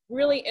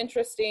really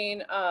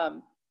interesting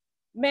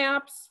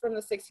maps from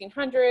the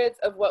 1600s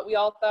of what we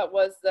all thought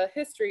was the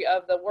history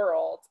of the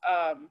world.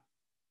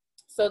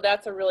 So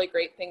that's a really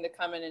great thing to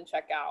come in and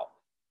check out.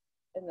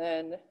 And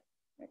then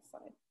next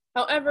slide.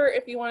 However,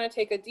 if you want to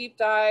take a deep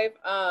dive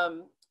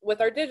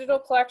with our digital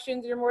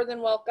collections, you're more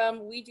than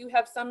welcome. We do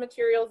have some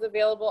materials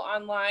available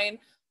online.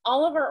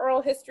 All of our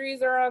oral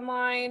histories are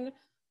online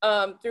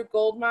through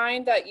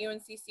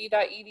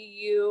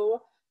goldmine.uncc.edu.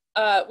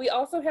 We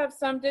also have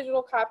some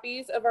digital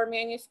copies of our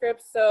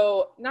manuscripts.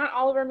 So not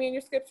all of our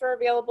manuscripts are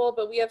available,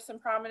 but we have some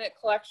prominent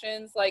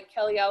collections like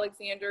Kelly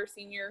Alexander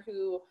Sr.,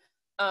 who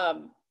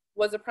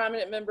was a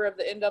prominent member of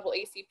the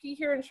NAACP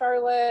here in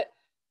Charlotte.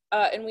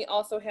 And we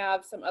also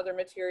have some other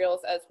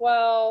materials as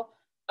well.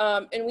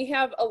 And we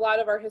have a lot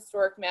of our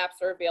historic maps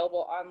are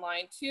available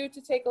online too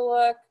to take a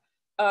look.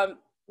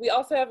 We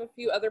also have a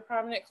few other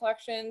prominent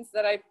collections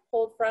that I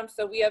pulled from.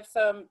 So we have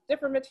some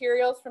different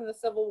materials from the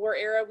Civil War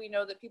era. We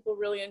know that people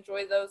really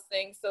enjoy those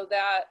things. So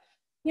that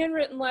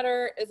handwritten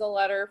letter is a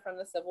letter from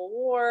the Civil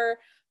War.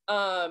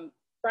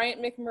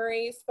 Bryant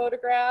McMurray's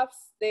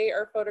photographs, they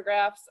are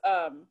photographs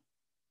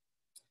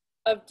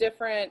of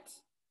different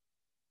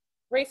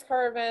race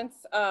car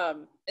events.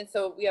 And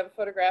so we have a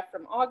photograph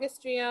from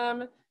August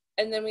Jam.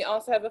 And then we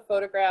also have a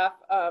photograph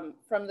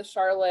from the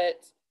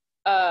Charlotte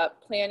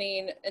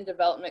Planning and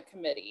Development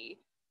Committee.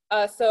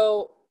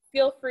 So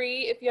feel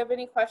free, if you have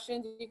any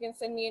questions, you can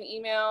send me an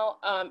email.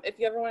 If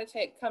you ever want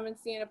to come and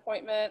see an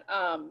appointment,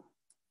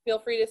 feel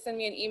free to send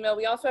me an email.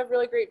 We also have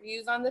really great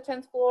views on the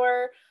 10th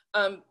floor,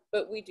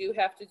 but we do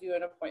have to do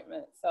an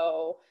appointment.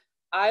 So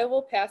I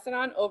will pass it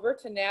on over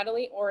to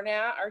Natalie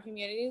Ornat, our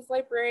humanities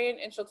librarian,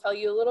 and she'll tell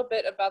you a little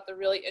bit about the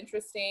really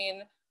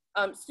interesting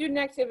student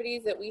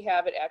activities that we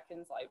have at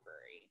Atkins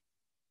Library.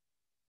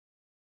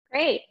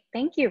 Great,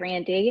 thank you,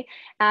 Randy.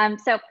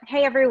 So,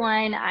 hey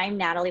everyone, I'm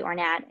Natalie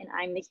Ornat, and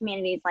I'm the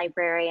humanities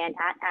librarian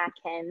at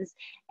Atkins.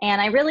 And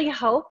I really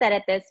hope that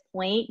at this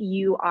point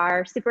you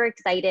are super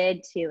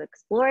excited to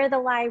explore the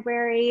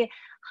library,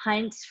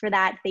 hunt for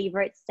that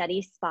favorite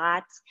study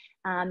spot,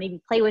 maybe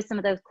play with some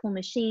of those cool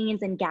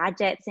machines and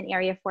gadgets in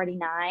Area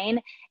 49,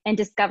 and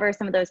discover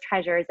some of those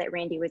treasures that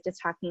Randy was just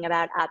talking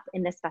about up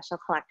in the Special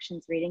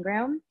Collections Reading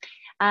Room.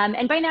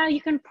 And by now you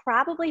can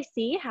probably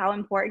see how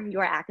important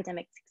your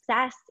academic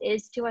success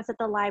is to us at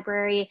the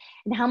library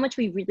and how much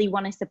we really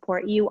want to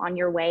support you on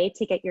your way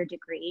to get your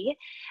degree.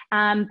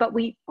 But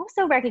we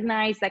also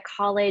recognize that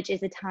college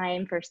is a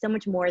time for so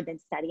much more than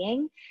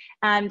studying.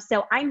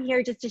 So I'm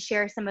here just to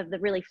share some of the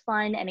really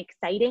fun and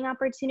exciting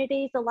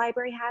opportunities the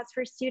library has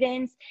for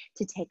students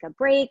to take a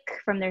break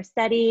from their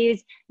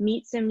studies,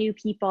 meet some new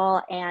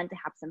people, and to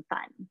have some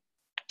fun.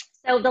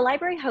 So the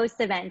library hosts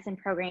events and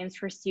programs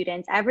for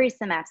students every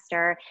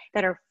semester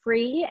that are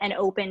free and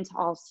open to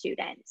all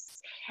students.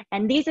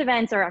 And these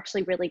events are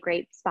actually really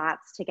great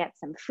spots to get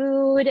some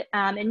food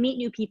and meet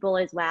new people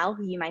as well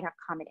who you might have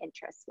common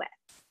interests with.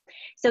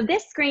 So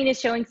this screen is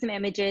showing some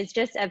images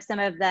just of some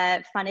of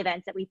the fun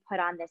events that we put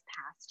on this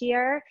past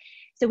year.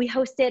 So we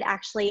hosted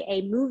actually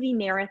a movie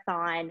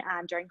marathon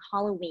during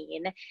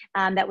Halloween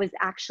that was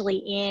actually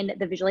in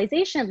the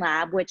visualization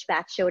lab, which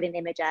Beth showed an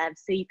image of.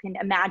 So you can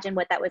imagine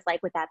what that was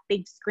like with that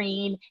big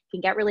screen. It can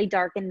get really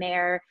dark in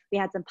there. We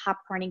had some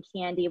popcorn and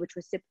candy, which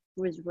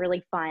was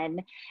really fun.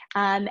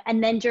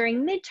 And then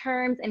during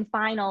midterms and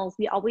finals,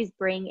 we always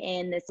bring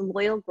in this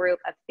loyal group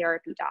of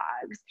therapy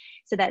dogs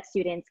so that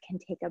students can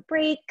take a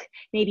break,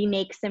 maybe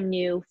make some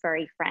new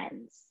furry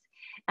friends.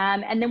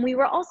 And then we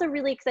were also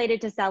really excited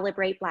to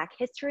celebrate Black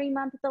History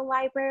Month at the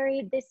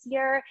library this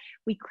year.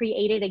 We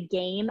created a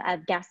game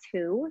of Guess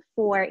Who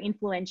for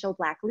influential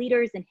Black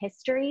leaders in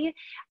history,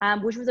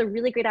 which was a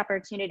really great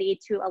opportunity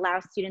to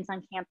allow students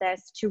on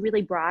campus to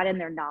really broaden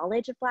their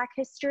knowledge of Black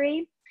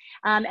history.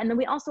 And then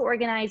we also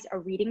organized a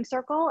reading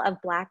circle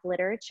of Black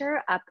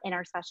literature up in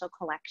our special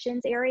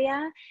collections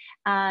area.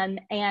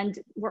 And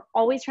we're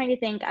always trying to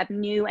think of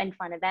new and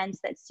fun events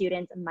that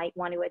students might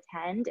want to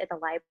attend at the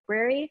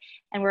library.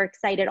 And we're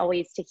excited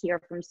always to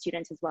hear from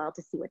students as well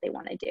to see what they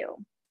want to do.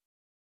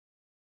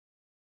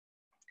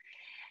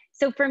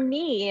 So for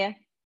me,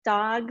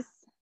 dogs,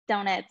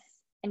 donuts,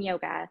 and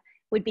yoga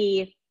would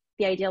be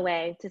the ideal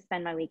way to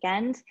spend my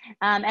weekend.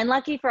 And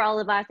lucky for all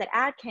of us at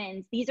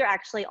Atkins, these are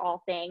actually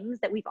all things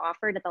that we've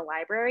offered at the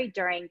library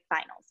during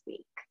finals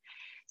week.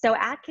 So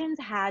Atkins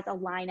has a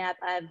lineup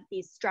of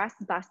these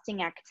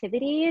stress-busting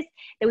activities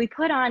that we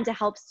put on to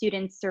help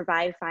students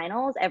survive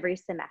finals every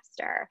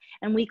semester.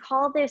 And we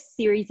call this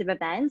series of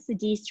events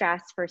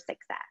De-Stress for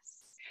Success.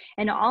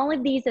 And all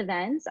of these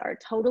events are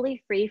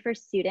totally free for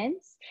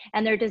students,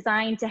 and they're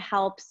designed to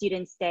help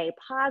students stay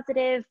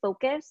positive,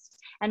 focused,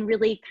 and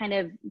really kind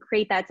of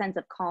create that sense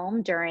of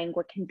calm during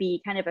what can be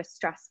kind of a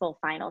stressful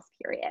finals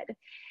period.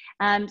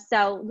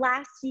 So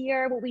last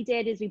year, what we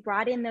did is we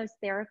brought in those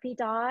therapy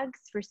dogs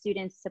for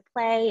students to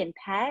play and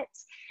pet.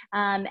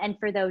 And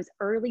for those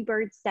early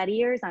bird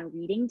studiers on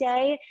reading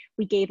day,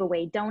 we gave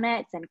away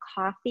donuts and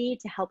coffee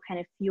to help kind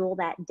of fuel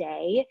that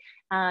day.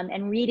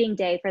 And reading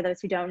day, for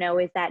those who don't know,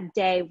 is that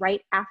day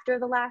right after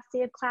the last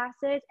day of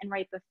classes and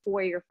right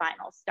before your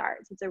finals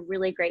start. So it's a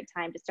really great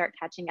time to start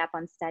catching up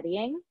on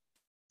studying.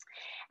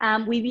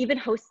 We've even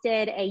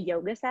hosted a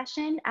yoga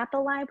session at the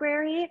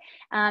library.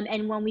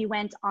 And when we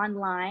went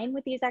online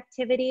with these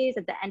activities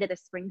at the end of the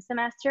spring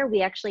semester,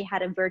 we actually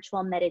had a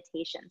virtual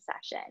meditation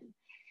session.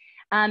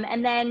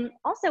 And then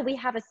also we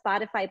have a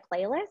Spotify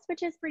playlist,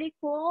 which is pretty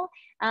cool.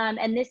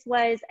 And this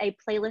was a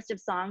playlist of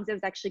songs that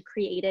was actually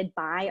created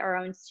by our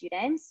own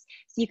students.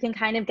 So you can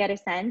kind of get a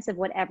sense of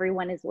what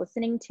everyone is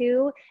listening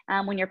to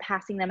when you're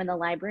passing them in the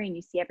library and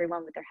you see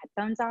everyone with their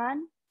headphones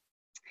on.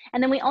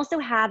 And then we also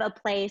have a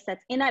place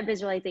that's in that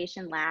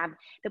visualization lab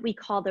that we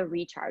call the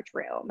recharge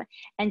room.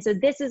 And so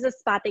this is a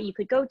spot that you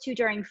could go to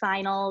during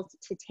finals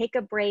to take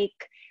a break,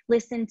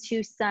 listen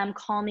to some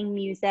calming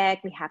music.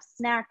 We have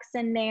snacks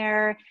in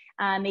there,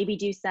 maybe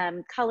do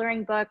some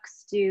coloring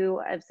books, do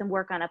some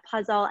work on a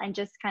puzzle, and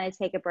just kind of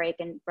take a break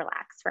and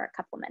relax for a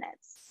couple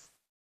minutes.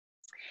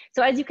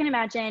 So as you can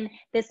imagine,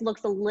 this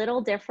looks a little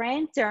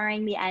different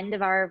during the end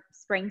of our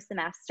spring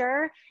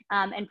semester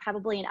and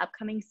probably in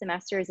upcoming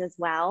semesters as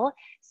well.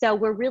 So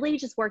we're really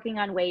just working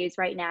on ways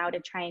right now to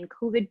try and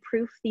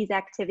COVID-proof these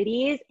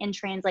activities and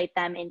translate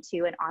them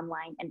into an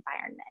online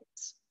environment.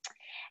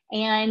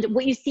 And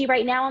what you see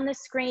right now on the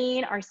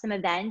screen are some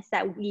events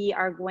that we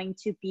are going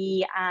to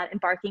be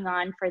embarking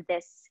on for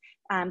this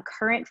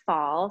current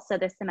fall, so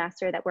this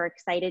semester, that we're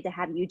excited to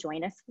have you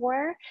join us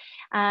for.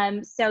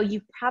 So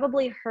you've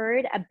probably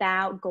heard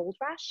about Gold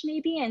Rush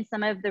maybe, and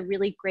some of the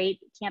really great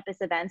campus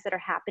events that are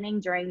happening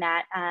during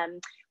that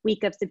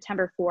week of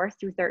September 4th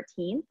through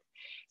 13th.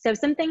 So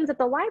some things that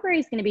the library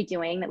is going to be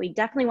doing that we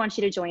definitely want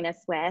you to join us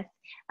with,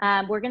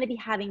 we're going to be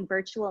having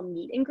virtual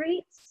meet and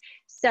greets.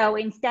 So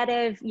instead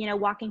of,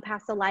 walking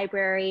past the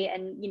library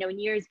and, in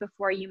years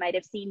before you might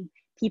have seen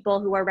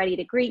people who are ready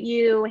to greet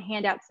you,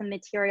 hand out some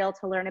material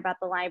to learn about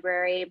the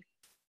library,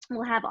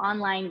 we'll have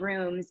online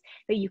rooms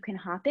that you can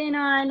hop in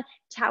on,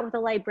 chat with a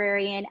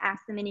librarian,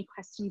 ask them any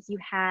questions you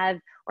have,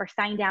 or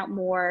find out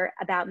more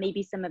about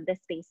maybe some of the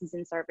spaces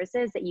and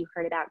services that you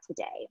heard about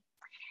today.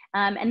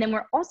 And then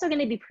we're also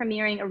going to be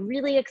premiering a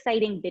really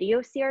exciting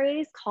video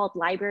series called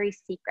Library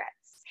Secrets.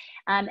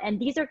 And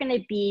these are going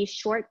to be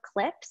short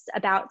clips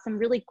about some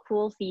really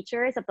cool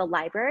features of the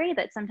library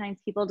that sometimes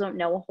people don't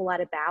know a whole lot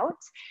about.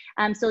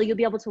 So you'll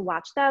be able to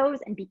watch those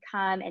and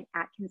become an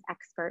Atkins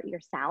expert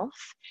yourself.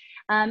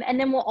 And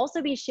then we'll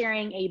also be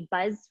sharing a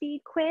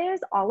BuzzFeed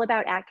quiz all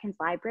about Atkins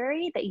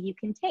Library that you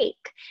can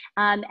take.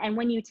 And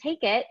when you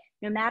take it,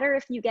 no matter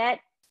if you get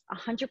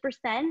 100%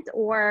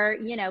 or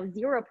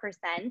 0%,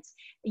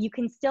 you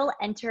can still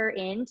enter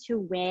in to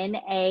win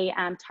a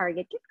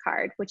Target gift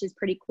card, which is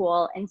pretty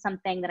cool and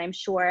something that I'm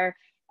sure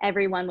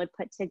everyone would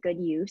put to good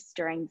use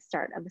during the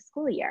start of the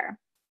school year.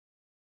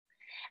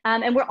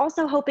 And we're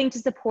also hoping to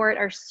support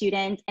our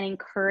students and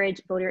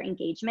encourage voter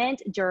engagement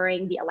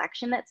during the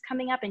election that's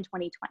coming up in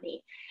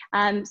 2020.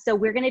 So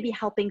we're going to be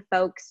helping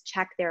folks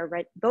check their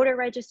voter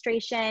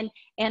registration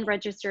and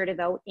register to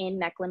vote in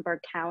Mecklenburg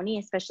County,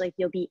 especially if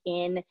you'll be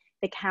in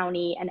the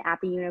county and at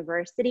the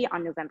university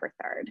on November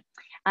 3rd.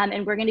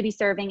 And we're going to be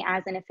serving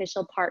as an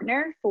official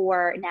partner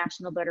for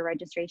National Voter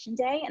Registration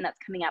Day, and that's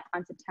coming up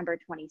on September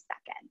 22nd.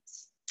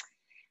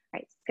 All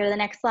right, let's go to the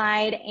next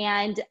slide.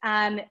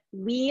 And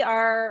we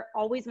are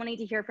always wanting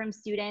to hear from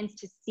students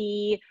to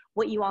see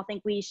what you all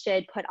think we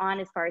should put on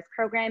as far as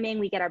programming.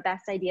 We get our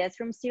best ideas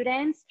from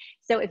students.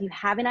 So if you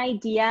have an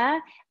idea,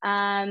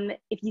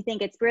 if you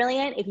think it's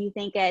brilliant, if you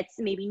think it's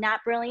maybe not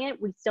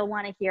brilliant, we still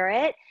want to hear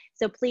it.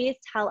 So please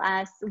tell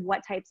us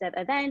what types of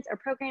events or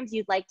programs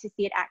you'd like to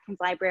see at Atkins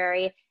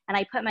Library. And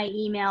I put my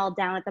email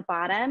down at the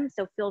bottom,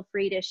 so feel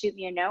free to shoot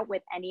me a note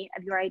with any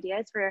of your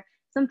ideas for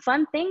some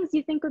fun things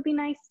you think would be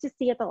nice to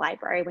see at the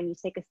library when you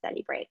take a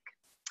study break.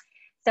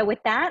 So with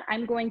that,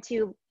 I'm going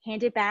to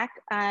hand it back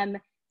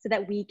so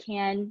that we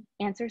can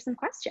answer some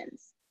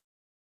questions.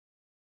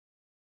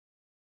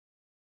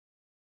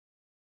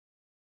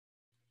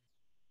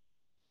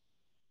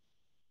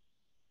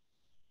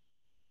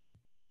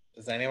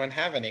 Does anyone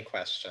have any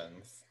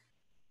questions?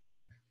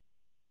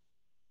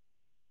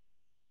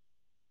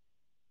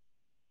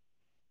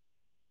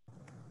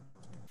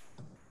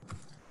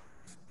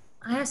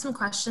 I have some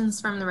questions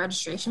from the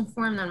registration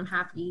form that I'm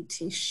happy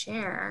to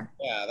share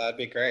Yeah, that'd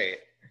be great.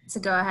 to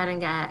go ahead and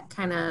get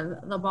kind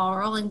of the ball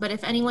rolling. But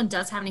if anyone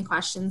does have any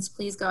questions,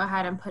 please go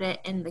ahead and put it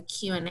in the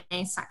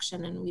Q&A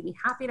section and we'd be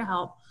happy to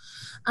help.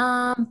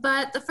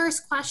 But the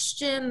first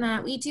question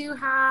that we do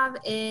have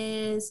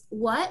is,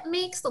 what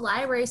makes the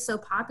library so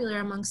popular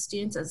among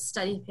students as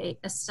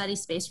a study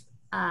space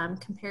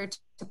compared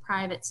to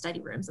private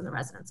study rooms in the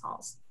residence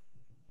halls?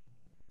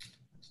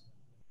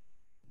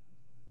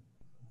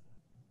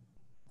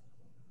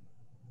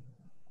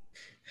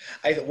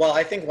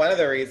 I think one of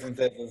the reasons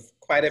is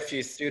quite a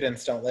few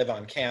students don't live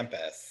on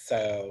campus.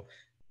 So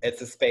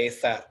it's a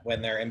space that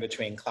when they're in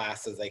between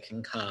classes, they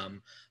can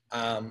come.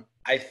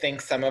 I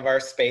think some of our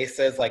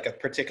spaces, like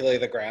particularly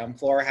the ground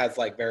floor, has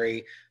like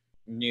very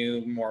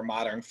new, more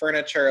modern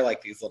furniture,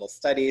 like these little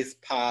studies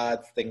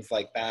pods, things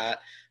like that.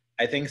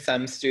 I think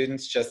some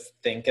students just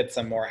think it's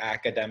a more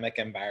academic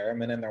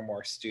environment and they're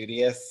more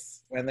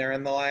studious when they're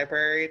in the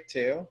library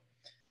too.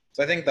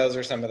 So I think those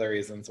are some of the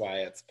reasons why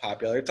it's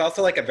popular. It's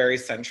also like a very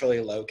centrally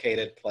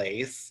located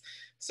place.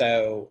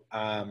 So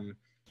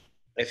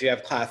if you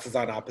have classes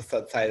on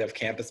opposite side of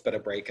campus but a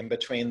break in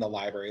between, the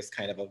library is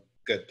kind of a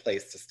good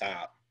place to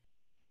stop.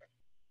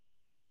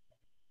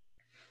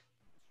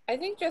 I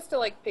think just to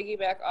like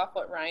piggyback off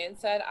what Ryan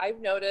said, I've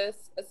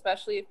noticed,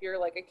 especially if you're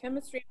like a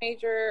chemistry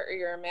major or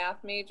you're a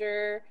math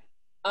major,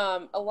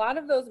 a lot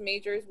of those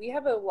majors, we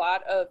have a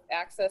lot of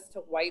access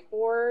to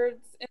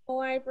whiteboards in the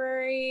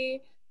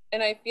library.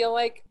 And I feel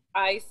like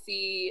I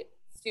see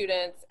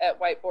students at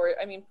whiteboard,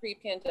 I mean,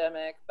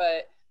 pre-pandemic,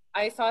 but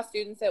I saw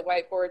students at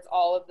whiteboards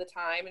all of the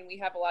time. And we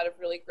have a lot of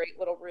really great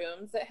little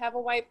rooms that have a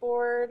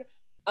whiteboard.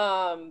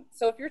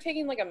 So if you're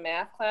taking like a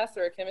math class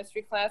or a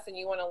chemistry class and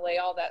you want to lay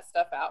all that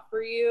stuff out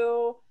for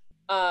you,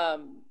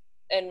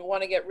 and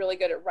want to get really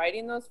good at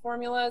writing those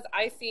formulas,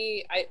 I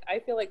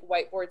feel like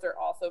whiteboards are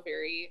also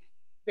very,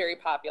 very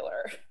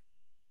popular.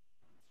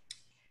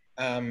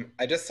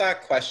 I just saw a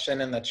question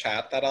in the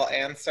chat that I'll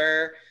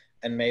answer.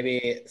 And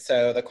maybe,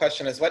 so the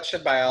question is, what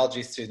should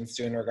biology students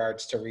do in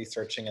regards to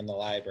researching in the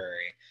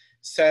library?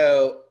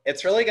 So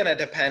it's really going to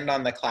depend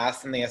on the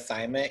class and the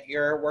assignment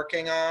you're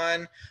working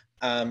on.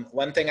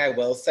 One thing I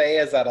will say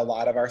is that a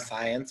lot of our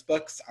science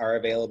books are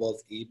available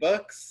as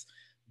ebooks.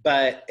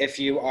 But if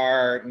you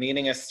are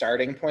needing a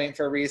starting point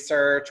for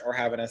research or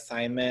have an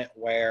assignment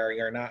where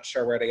you're not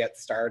sure where to get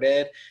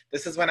started,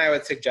 this is when I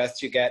would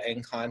suggest you get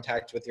in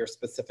contact with your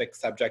specific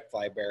subject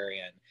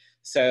librarian.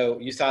 So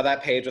you saw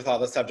that page with all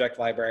the subject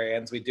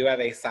librarians. We do have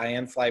a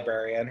science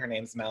librarian. Her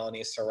name's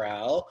Melanie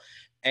Sorrell.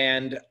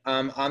 And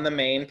on the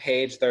main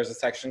page, there's a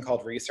section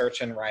called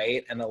Research and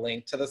Write and a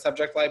link to the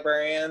subject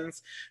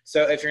librarians.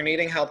 So if you're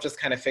needing help just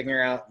kind of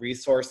figuring out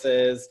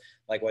resources,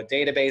 like what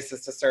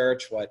databases to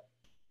search, what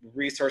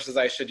resources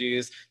I should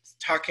use,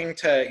 talking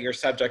to your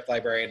subject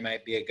librarian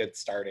might be a good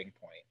starting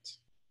point.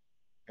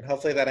 And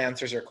hopefully that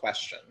answers your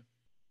question.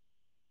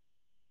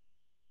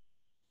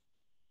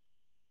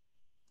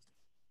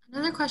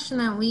 Another question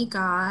that we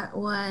got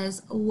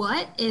was,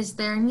 what is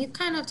there, and you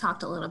kind of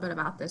talked a little bit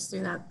about this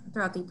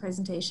throughout the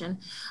presentation,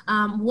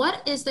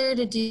 what is there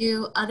to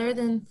do other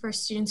than for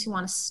students who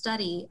want to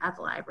study at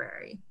the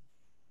library?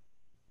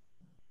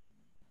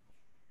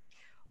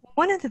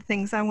 One of the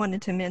things I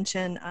wanted to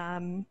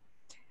mention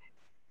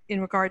in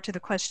regard to the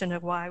question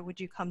of why would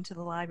you come to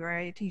the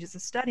library to use a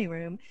study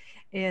room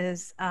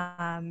is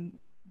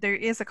there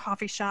is a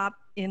coffee shop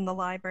in the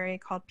library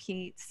called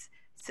Pete's.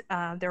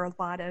 There are a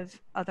lot of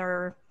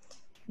other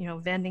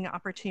vending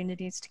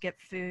opportunities to get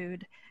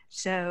food.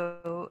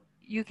 So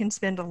you can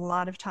spend a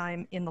lot of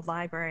time in the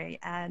library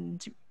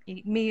and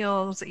eat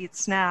meals, eat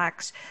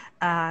snacks.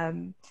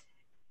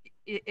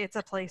 It's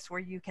a place where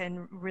you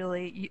can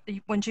really,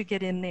 once you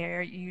get in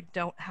there, you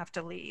don't have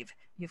to leave.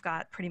 You've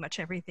got pretty much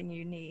everything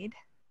you need.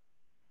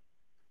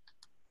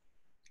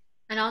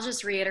 And I'll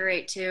just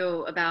reiterate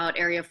too about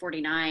Area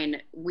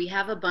 49. We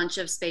have a bunch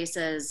of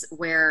spaces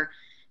where,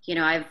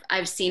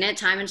 I've seen it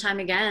time and time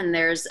again.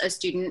 There's a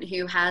student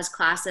who has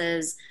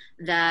classes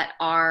that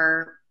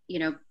are,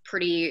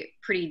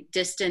 pretty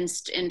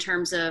distanced in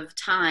terms of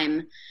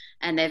time,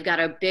 and they've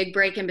got a big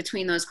break in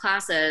between those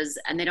classes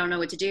and they don't know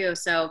what to do.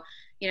 So,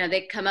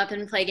 they come up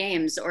and play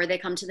games, or they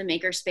come to the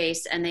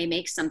makerspace and they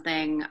make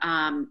something,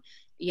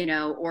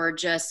 or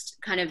just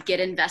kind of get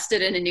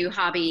invested in a new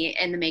hobby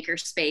in the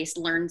makerspace,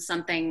 learn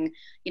something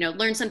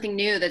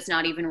new that's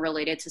not even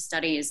related to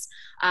studies.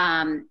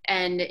 And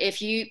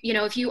if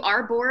you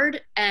are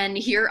bored and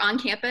you're on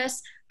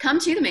campus, come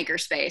to the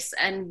makerspace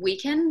and we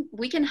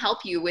can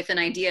help you with an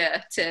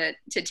idea to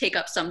take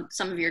up some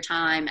of your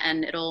time,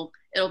 and it'll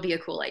be a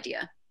cool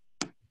idea.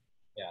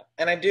 Yeah,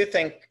 and I do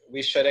think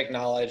we should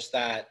acknowledge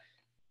that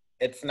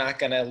it's not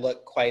going to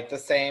look quite the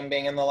same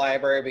being in the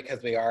library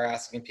because we are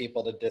asking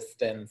people to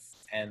distance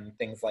and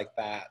things like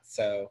that.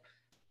 So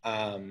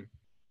that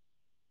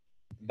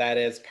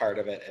is part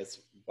of it as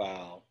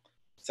well.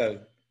 So,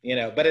 you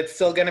know, but it's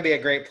still going to be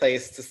a great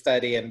place to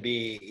study and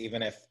be,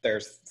 even if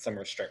there's some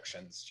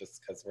restrictions,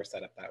 just because we're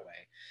set up that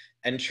way.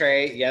 And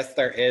Trey, yes,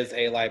 there is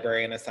a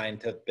librarian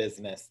assigned to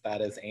business. That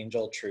is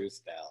Angel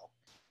Truesdale.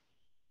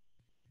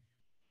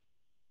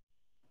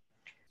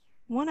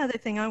 One other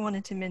thing I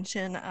wanted to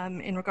mention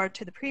in regard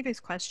to the previous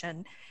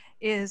question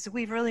is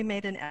we've really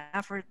made an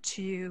effort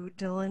to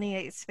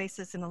delineate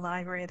spaces in the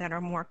library that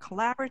are more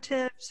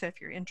collaborative. So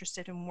if you're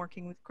interested in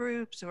working with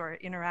groups or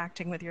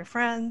interacting with your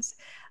friends,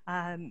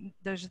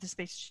 those are the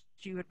spaces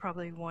you would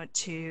probably want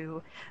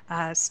to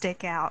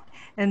stake out.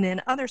 And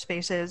then other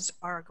spaces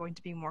are going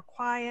to be more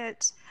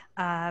quiet.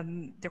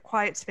 They're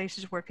quiet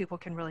spaces where people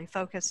can really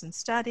focus and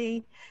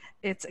study.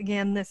 It's,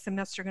 again, this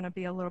semester going to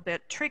be a little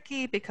bit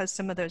tricky because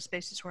some of those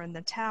spaces were in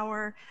the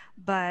tower,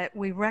 but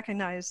we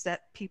recognize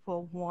that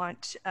people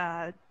want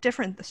the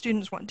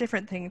students want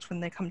different things when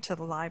they come to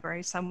the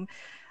library. Some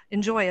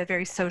enjoy a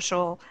very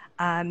social,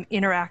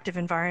 interactive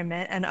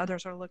environment, and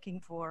others are looking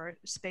for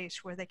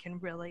space where they can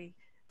really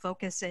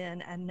focus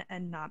in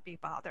and not be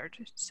bothered.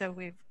 So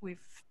we've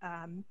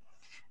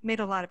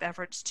made a lot of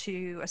efforts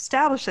to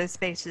establish those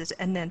spaces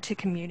and then to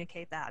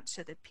communicate that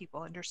so that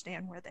people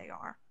understand where they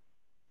are.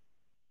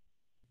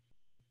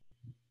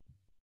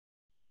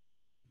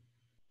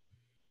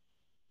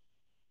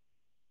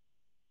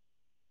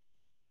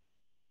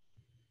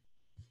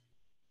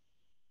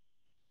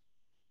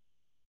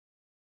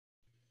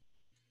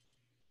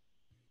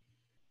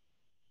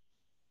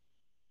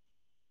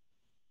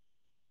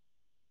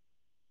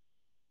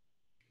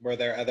 Were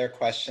there other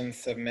questions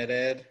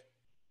submitted?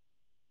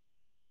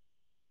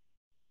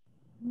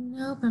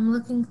 Nope, I'm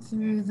looking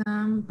through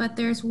them, but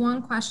there's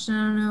one question.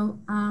 I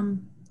don't know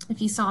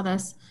if you saw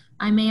this.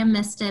 I may have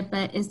missed it,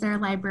 but is there a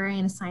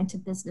librarian assigned to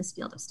business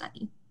field of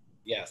study?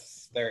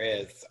 Yes, there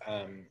is.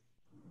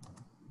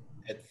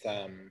 It's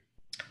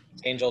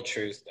Angel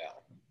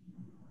Truesdale.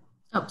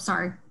 Oh,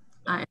 sorry.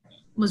 I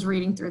was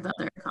reading through the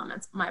other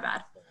comments. My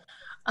bad.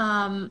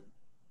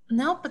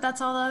 Nope, but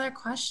that's all the other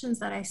questions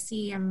that I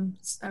see.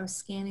 I was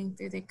scanning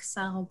through the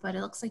Excel, but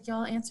it looks like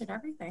y'all answered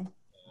everything.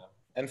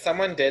 And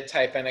someone did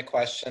type in a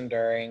question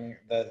during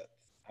the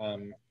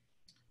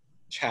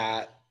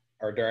chat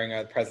or during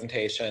a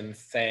presentation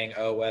saying,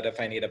 oh, what if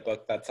I need a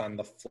book that's on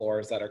the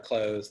floors that are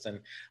closed?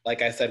 And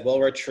like I said, we'll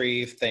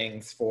retrieve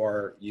things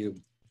for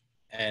you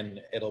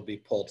and it'll be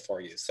pulled for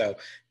you. So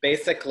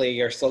basically,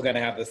 you're still going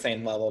to have the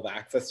same level of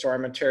access to our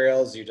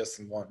materials. You just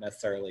won't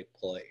necessarily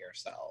pull it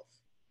yourself.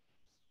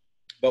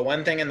 But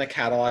one thing in the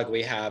catalog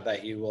we have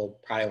that you will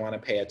probably want to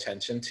pay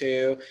attention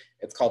to,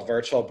 it's called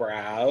virtual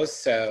browse.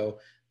 So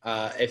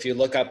if you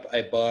look up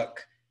a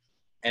book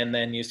and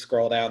then you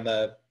scroll down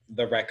the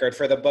record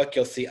for the book,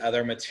 you'll see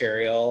other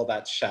material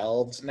that's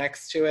shelved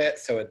next to it.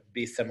 So it'd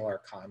be similar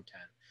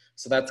content.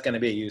 So that's going to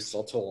be a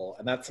useful tool.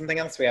 And that's something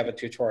else we have a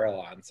tutorial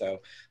on.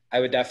 So I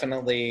would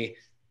definitely,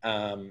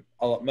 most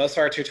of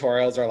our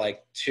tutorials are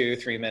like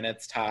 2-3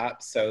 minutes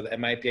tops. So it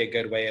might be a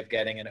good way of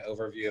getting an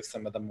overview of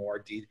some of the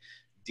more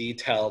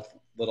detailed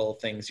little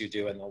things you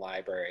do in the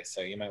library.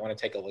 So you might want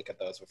to take a look at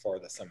those before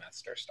the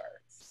semester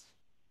starts.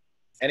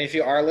 And if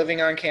you are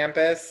living on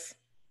campus,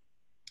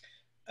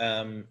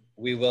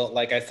 we will,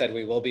 like I said,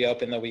 we will be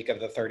open the week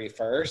of the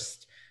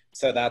 31st.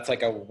 So that's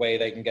like a way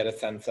they can get a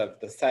sense of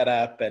the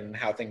setup and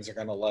how things are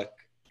going to look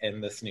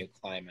in this new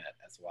climate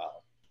as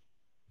well.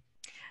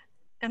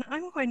 And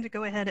I'm going to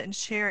go ahead and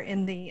share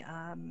in the,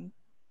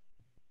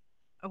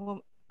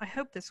 well, I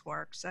hope this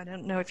works. I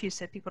don't know if you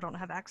said people don't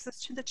have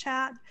access to the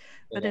chat,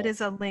 but it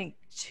is a link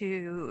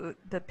to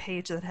the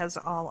page that has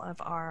all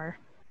of our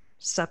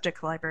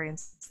subject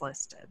librarians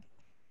listed.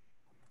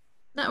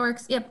 That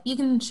works. Yep, you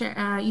can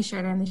share. You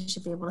shared it, and they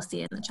should be able to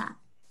see it in the chat.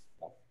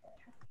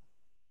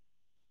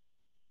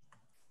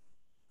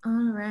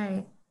 All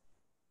right.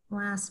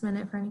 Last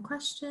minute for any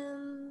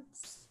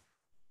questions.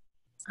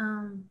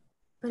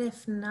 But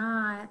if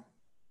not,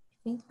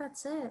 I think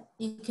that's it.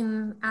 You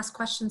can ask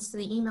questions to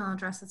the email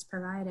address that's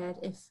provided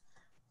if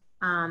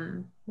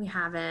we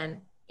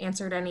haven't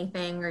answered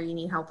anything or you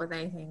need help with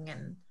anything,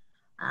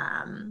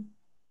 and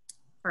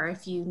or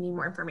if you need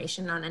more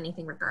information on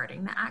anything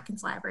regarding the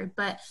Atkins Library.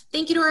 But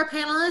thank you to our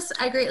panelists.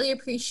 I greatly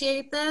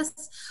appreciate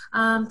this.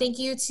 Thank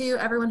you to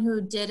everyone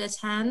who did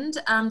attend.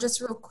 Just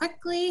real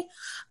quickly,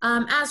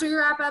 as we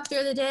wrap up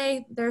through the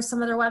day, there's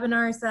some other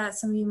webinars that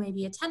some of you may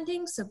be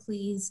attending, so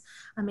please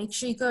make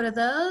sure you go to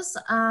those.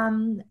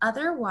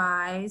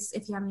 Otherwise,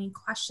 if you have any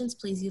questions,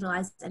 please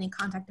utilize any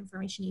contact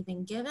information you've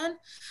been given.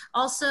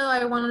 Also,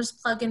 I want to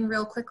just plug in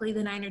real quickly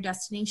the Niner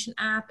Destination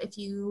app. If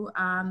you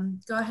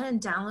go ahead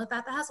and download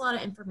that, that has a lot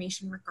of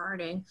information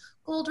regarding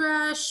Gold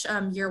Rush,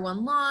 year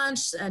one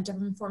launch,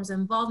 different forms of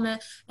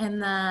involvement, and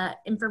the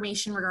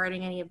information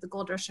regarding any of the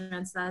Gold Rush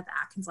events that the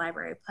Atkins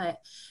Library put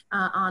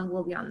on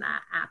will be on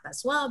that app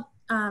as well.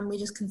 We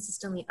just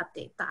consistently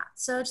update that.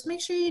 So just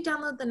make sure you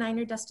download the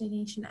Niner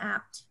Destination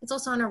app. It's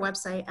also on our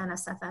website,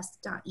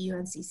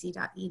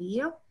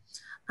 nsfs.uncc.edu.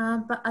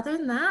 But other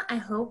than that, I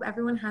hope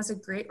everyone has a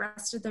great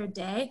rest of their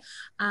day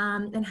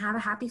and have a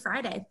happy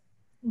Friday.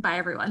 Bye,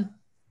 everyone.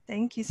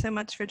 Thank you so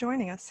much for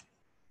joining us.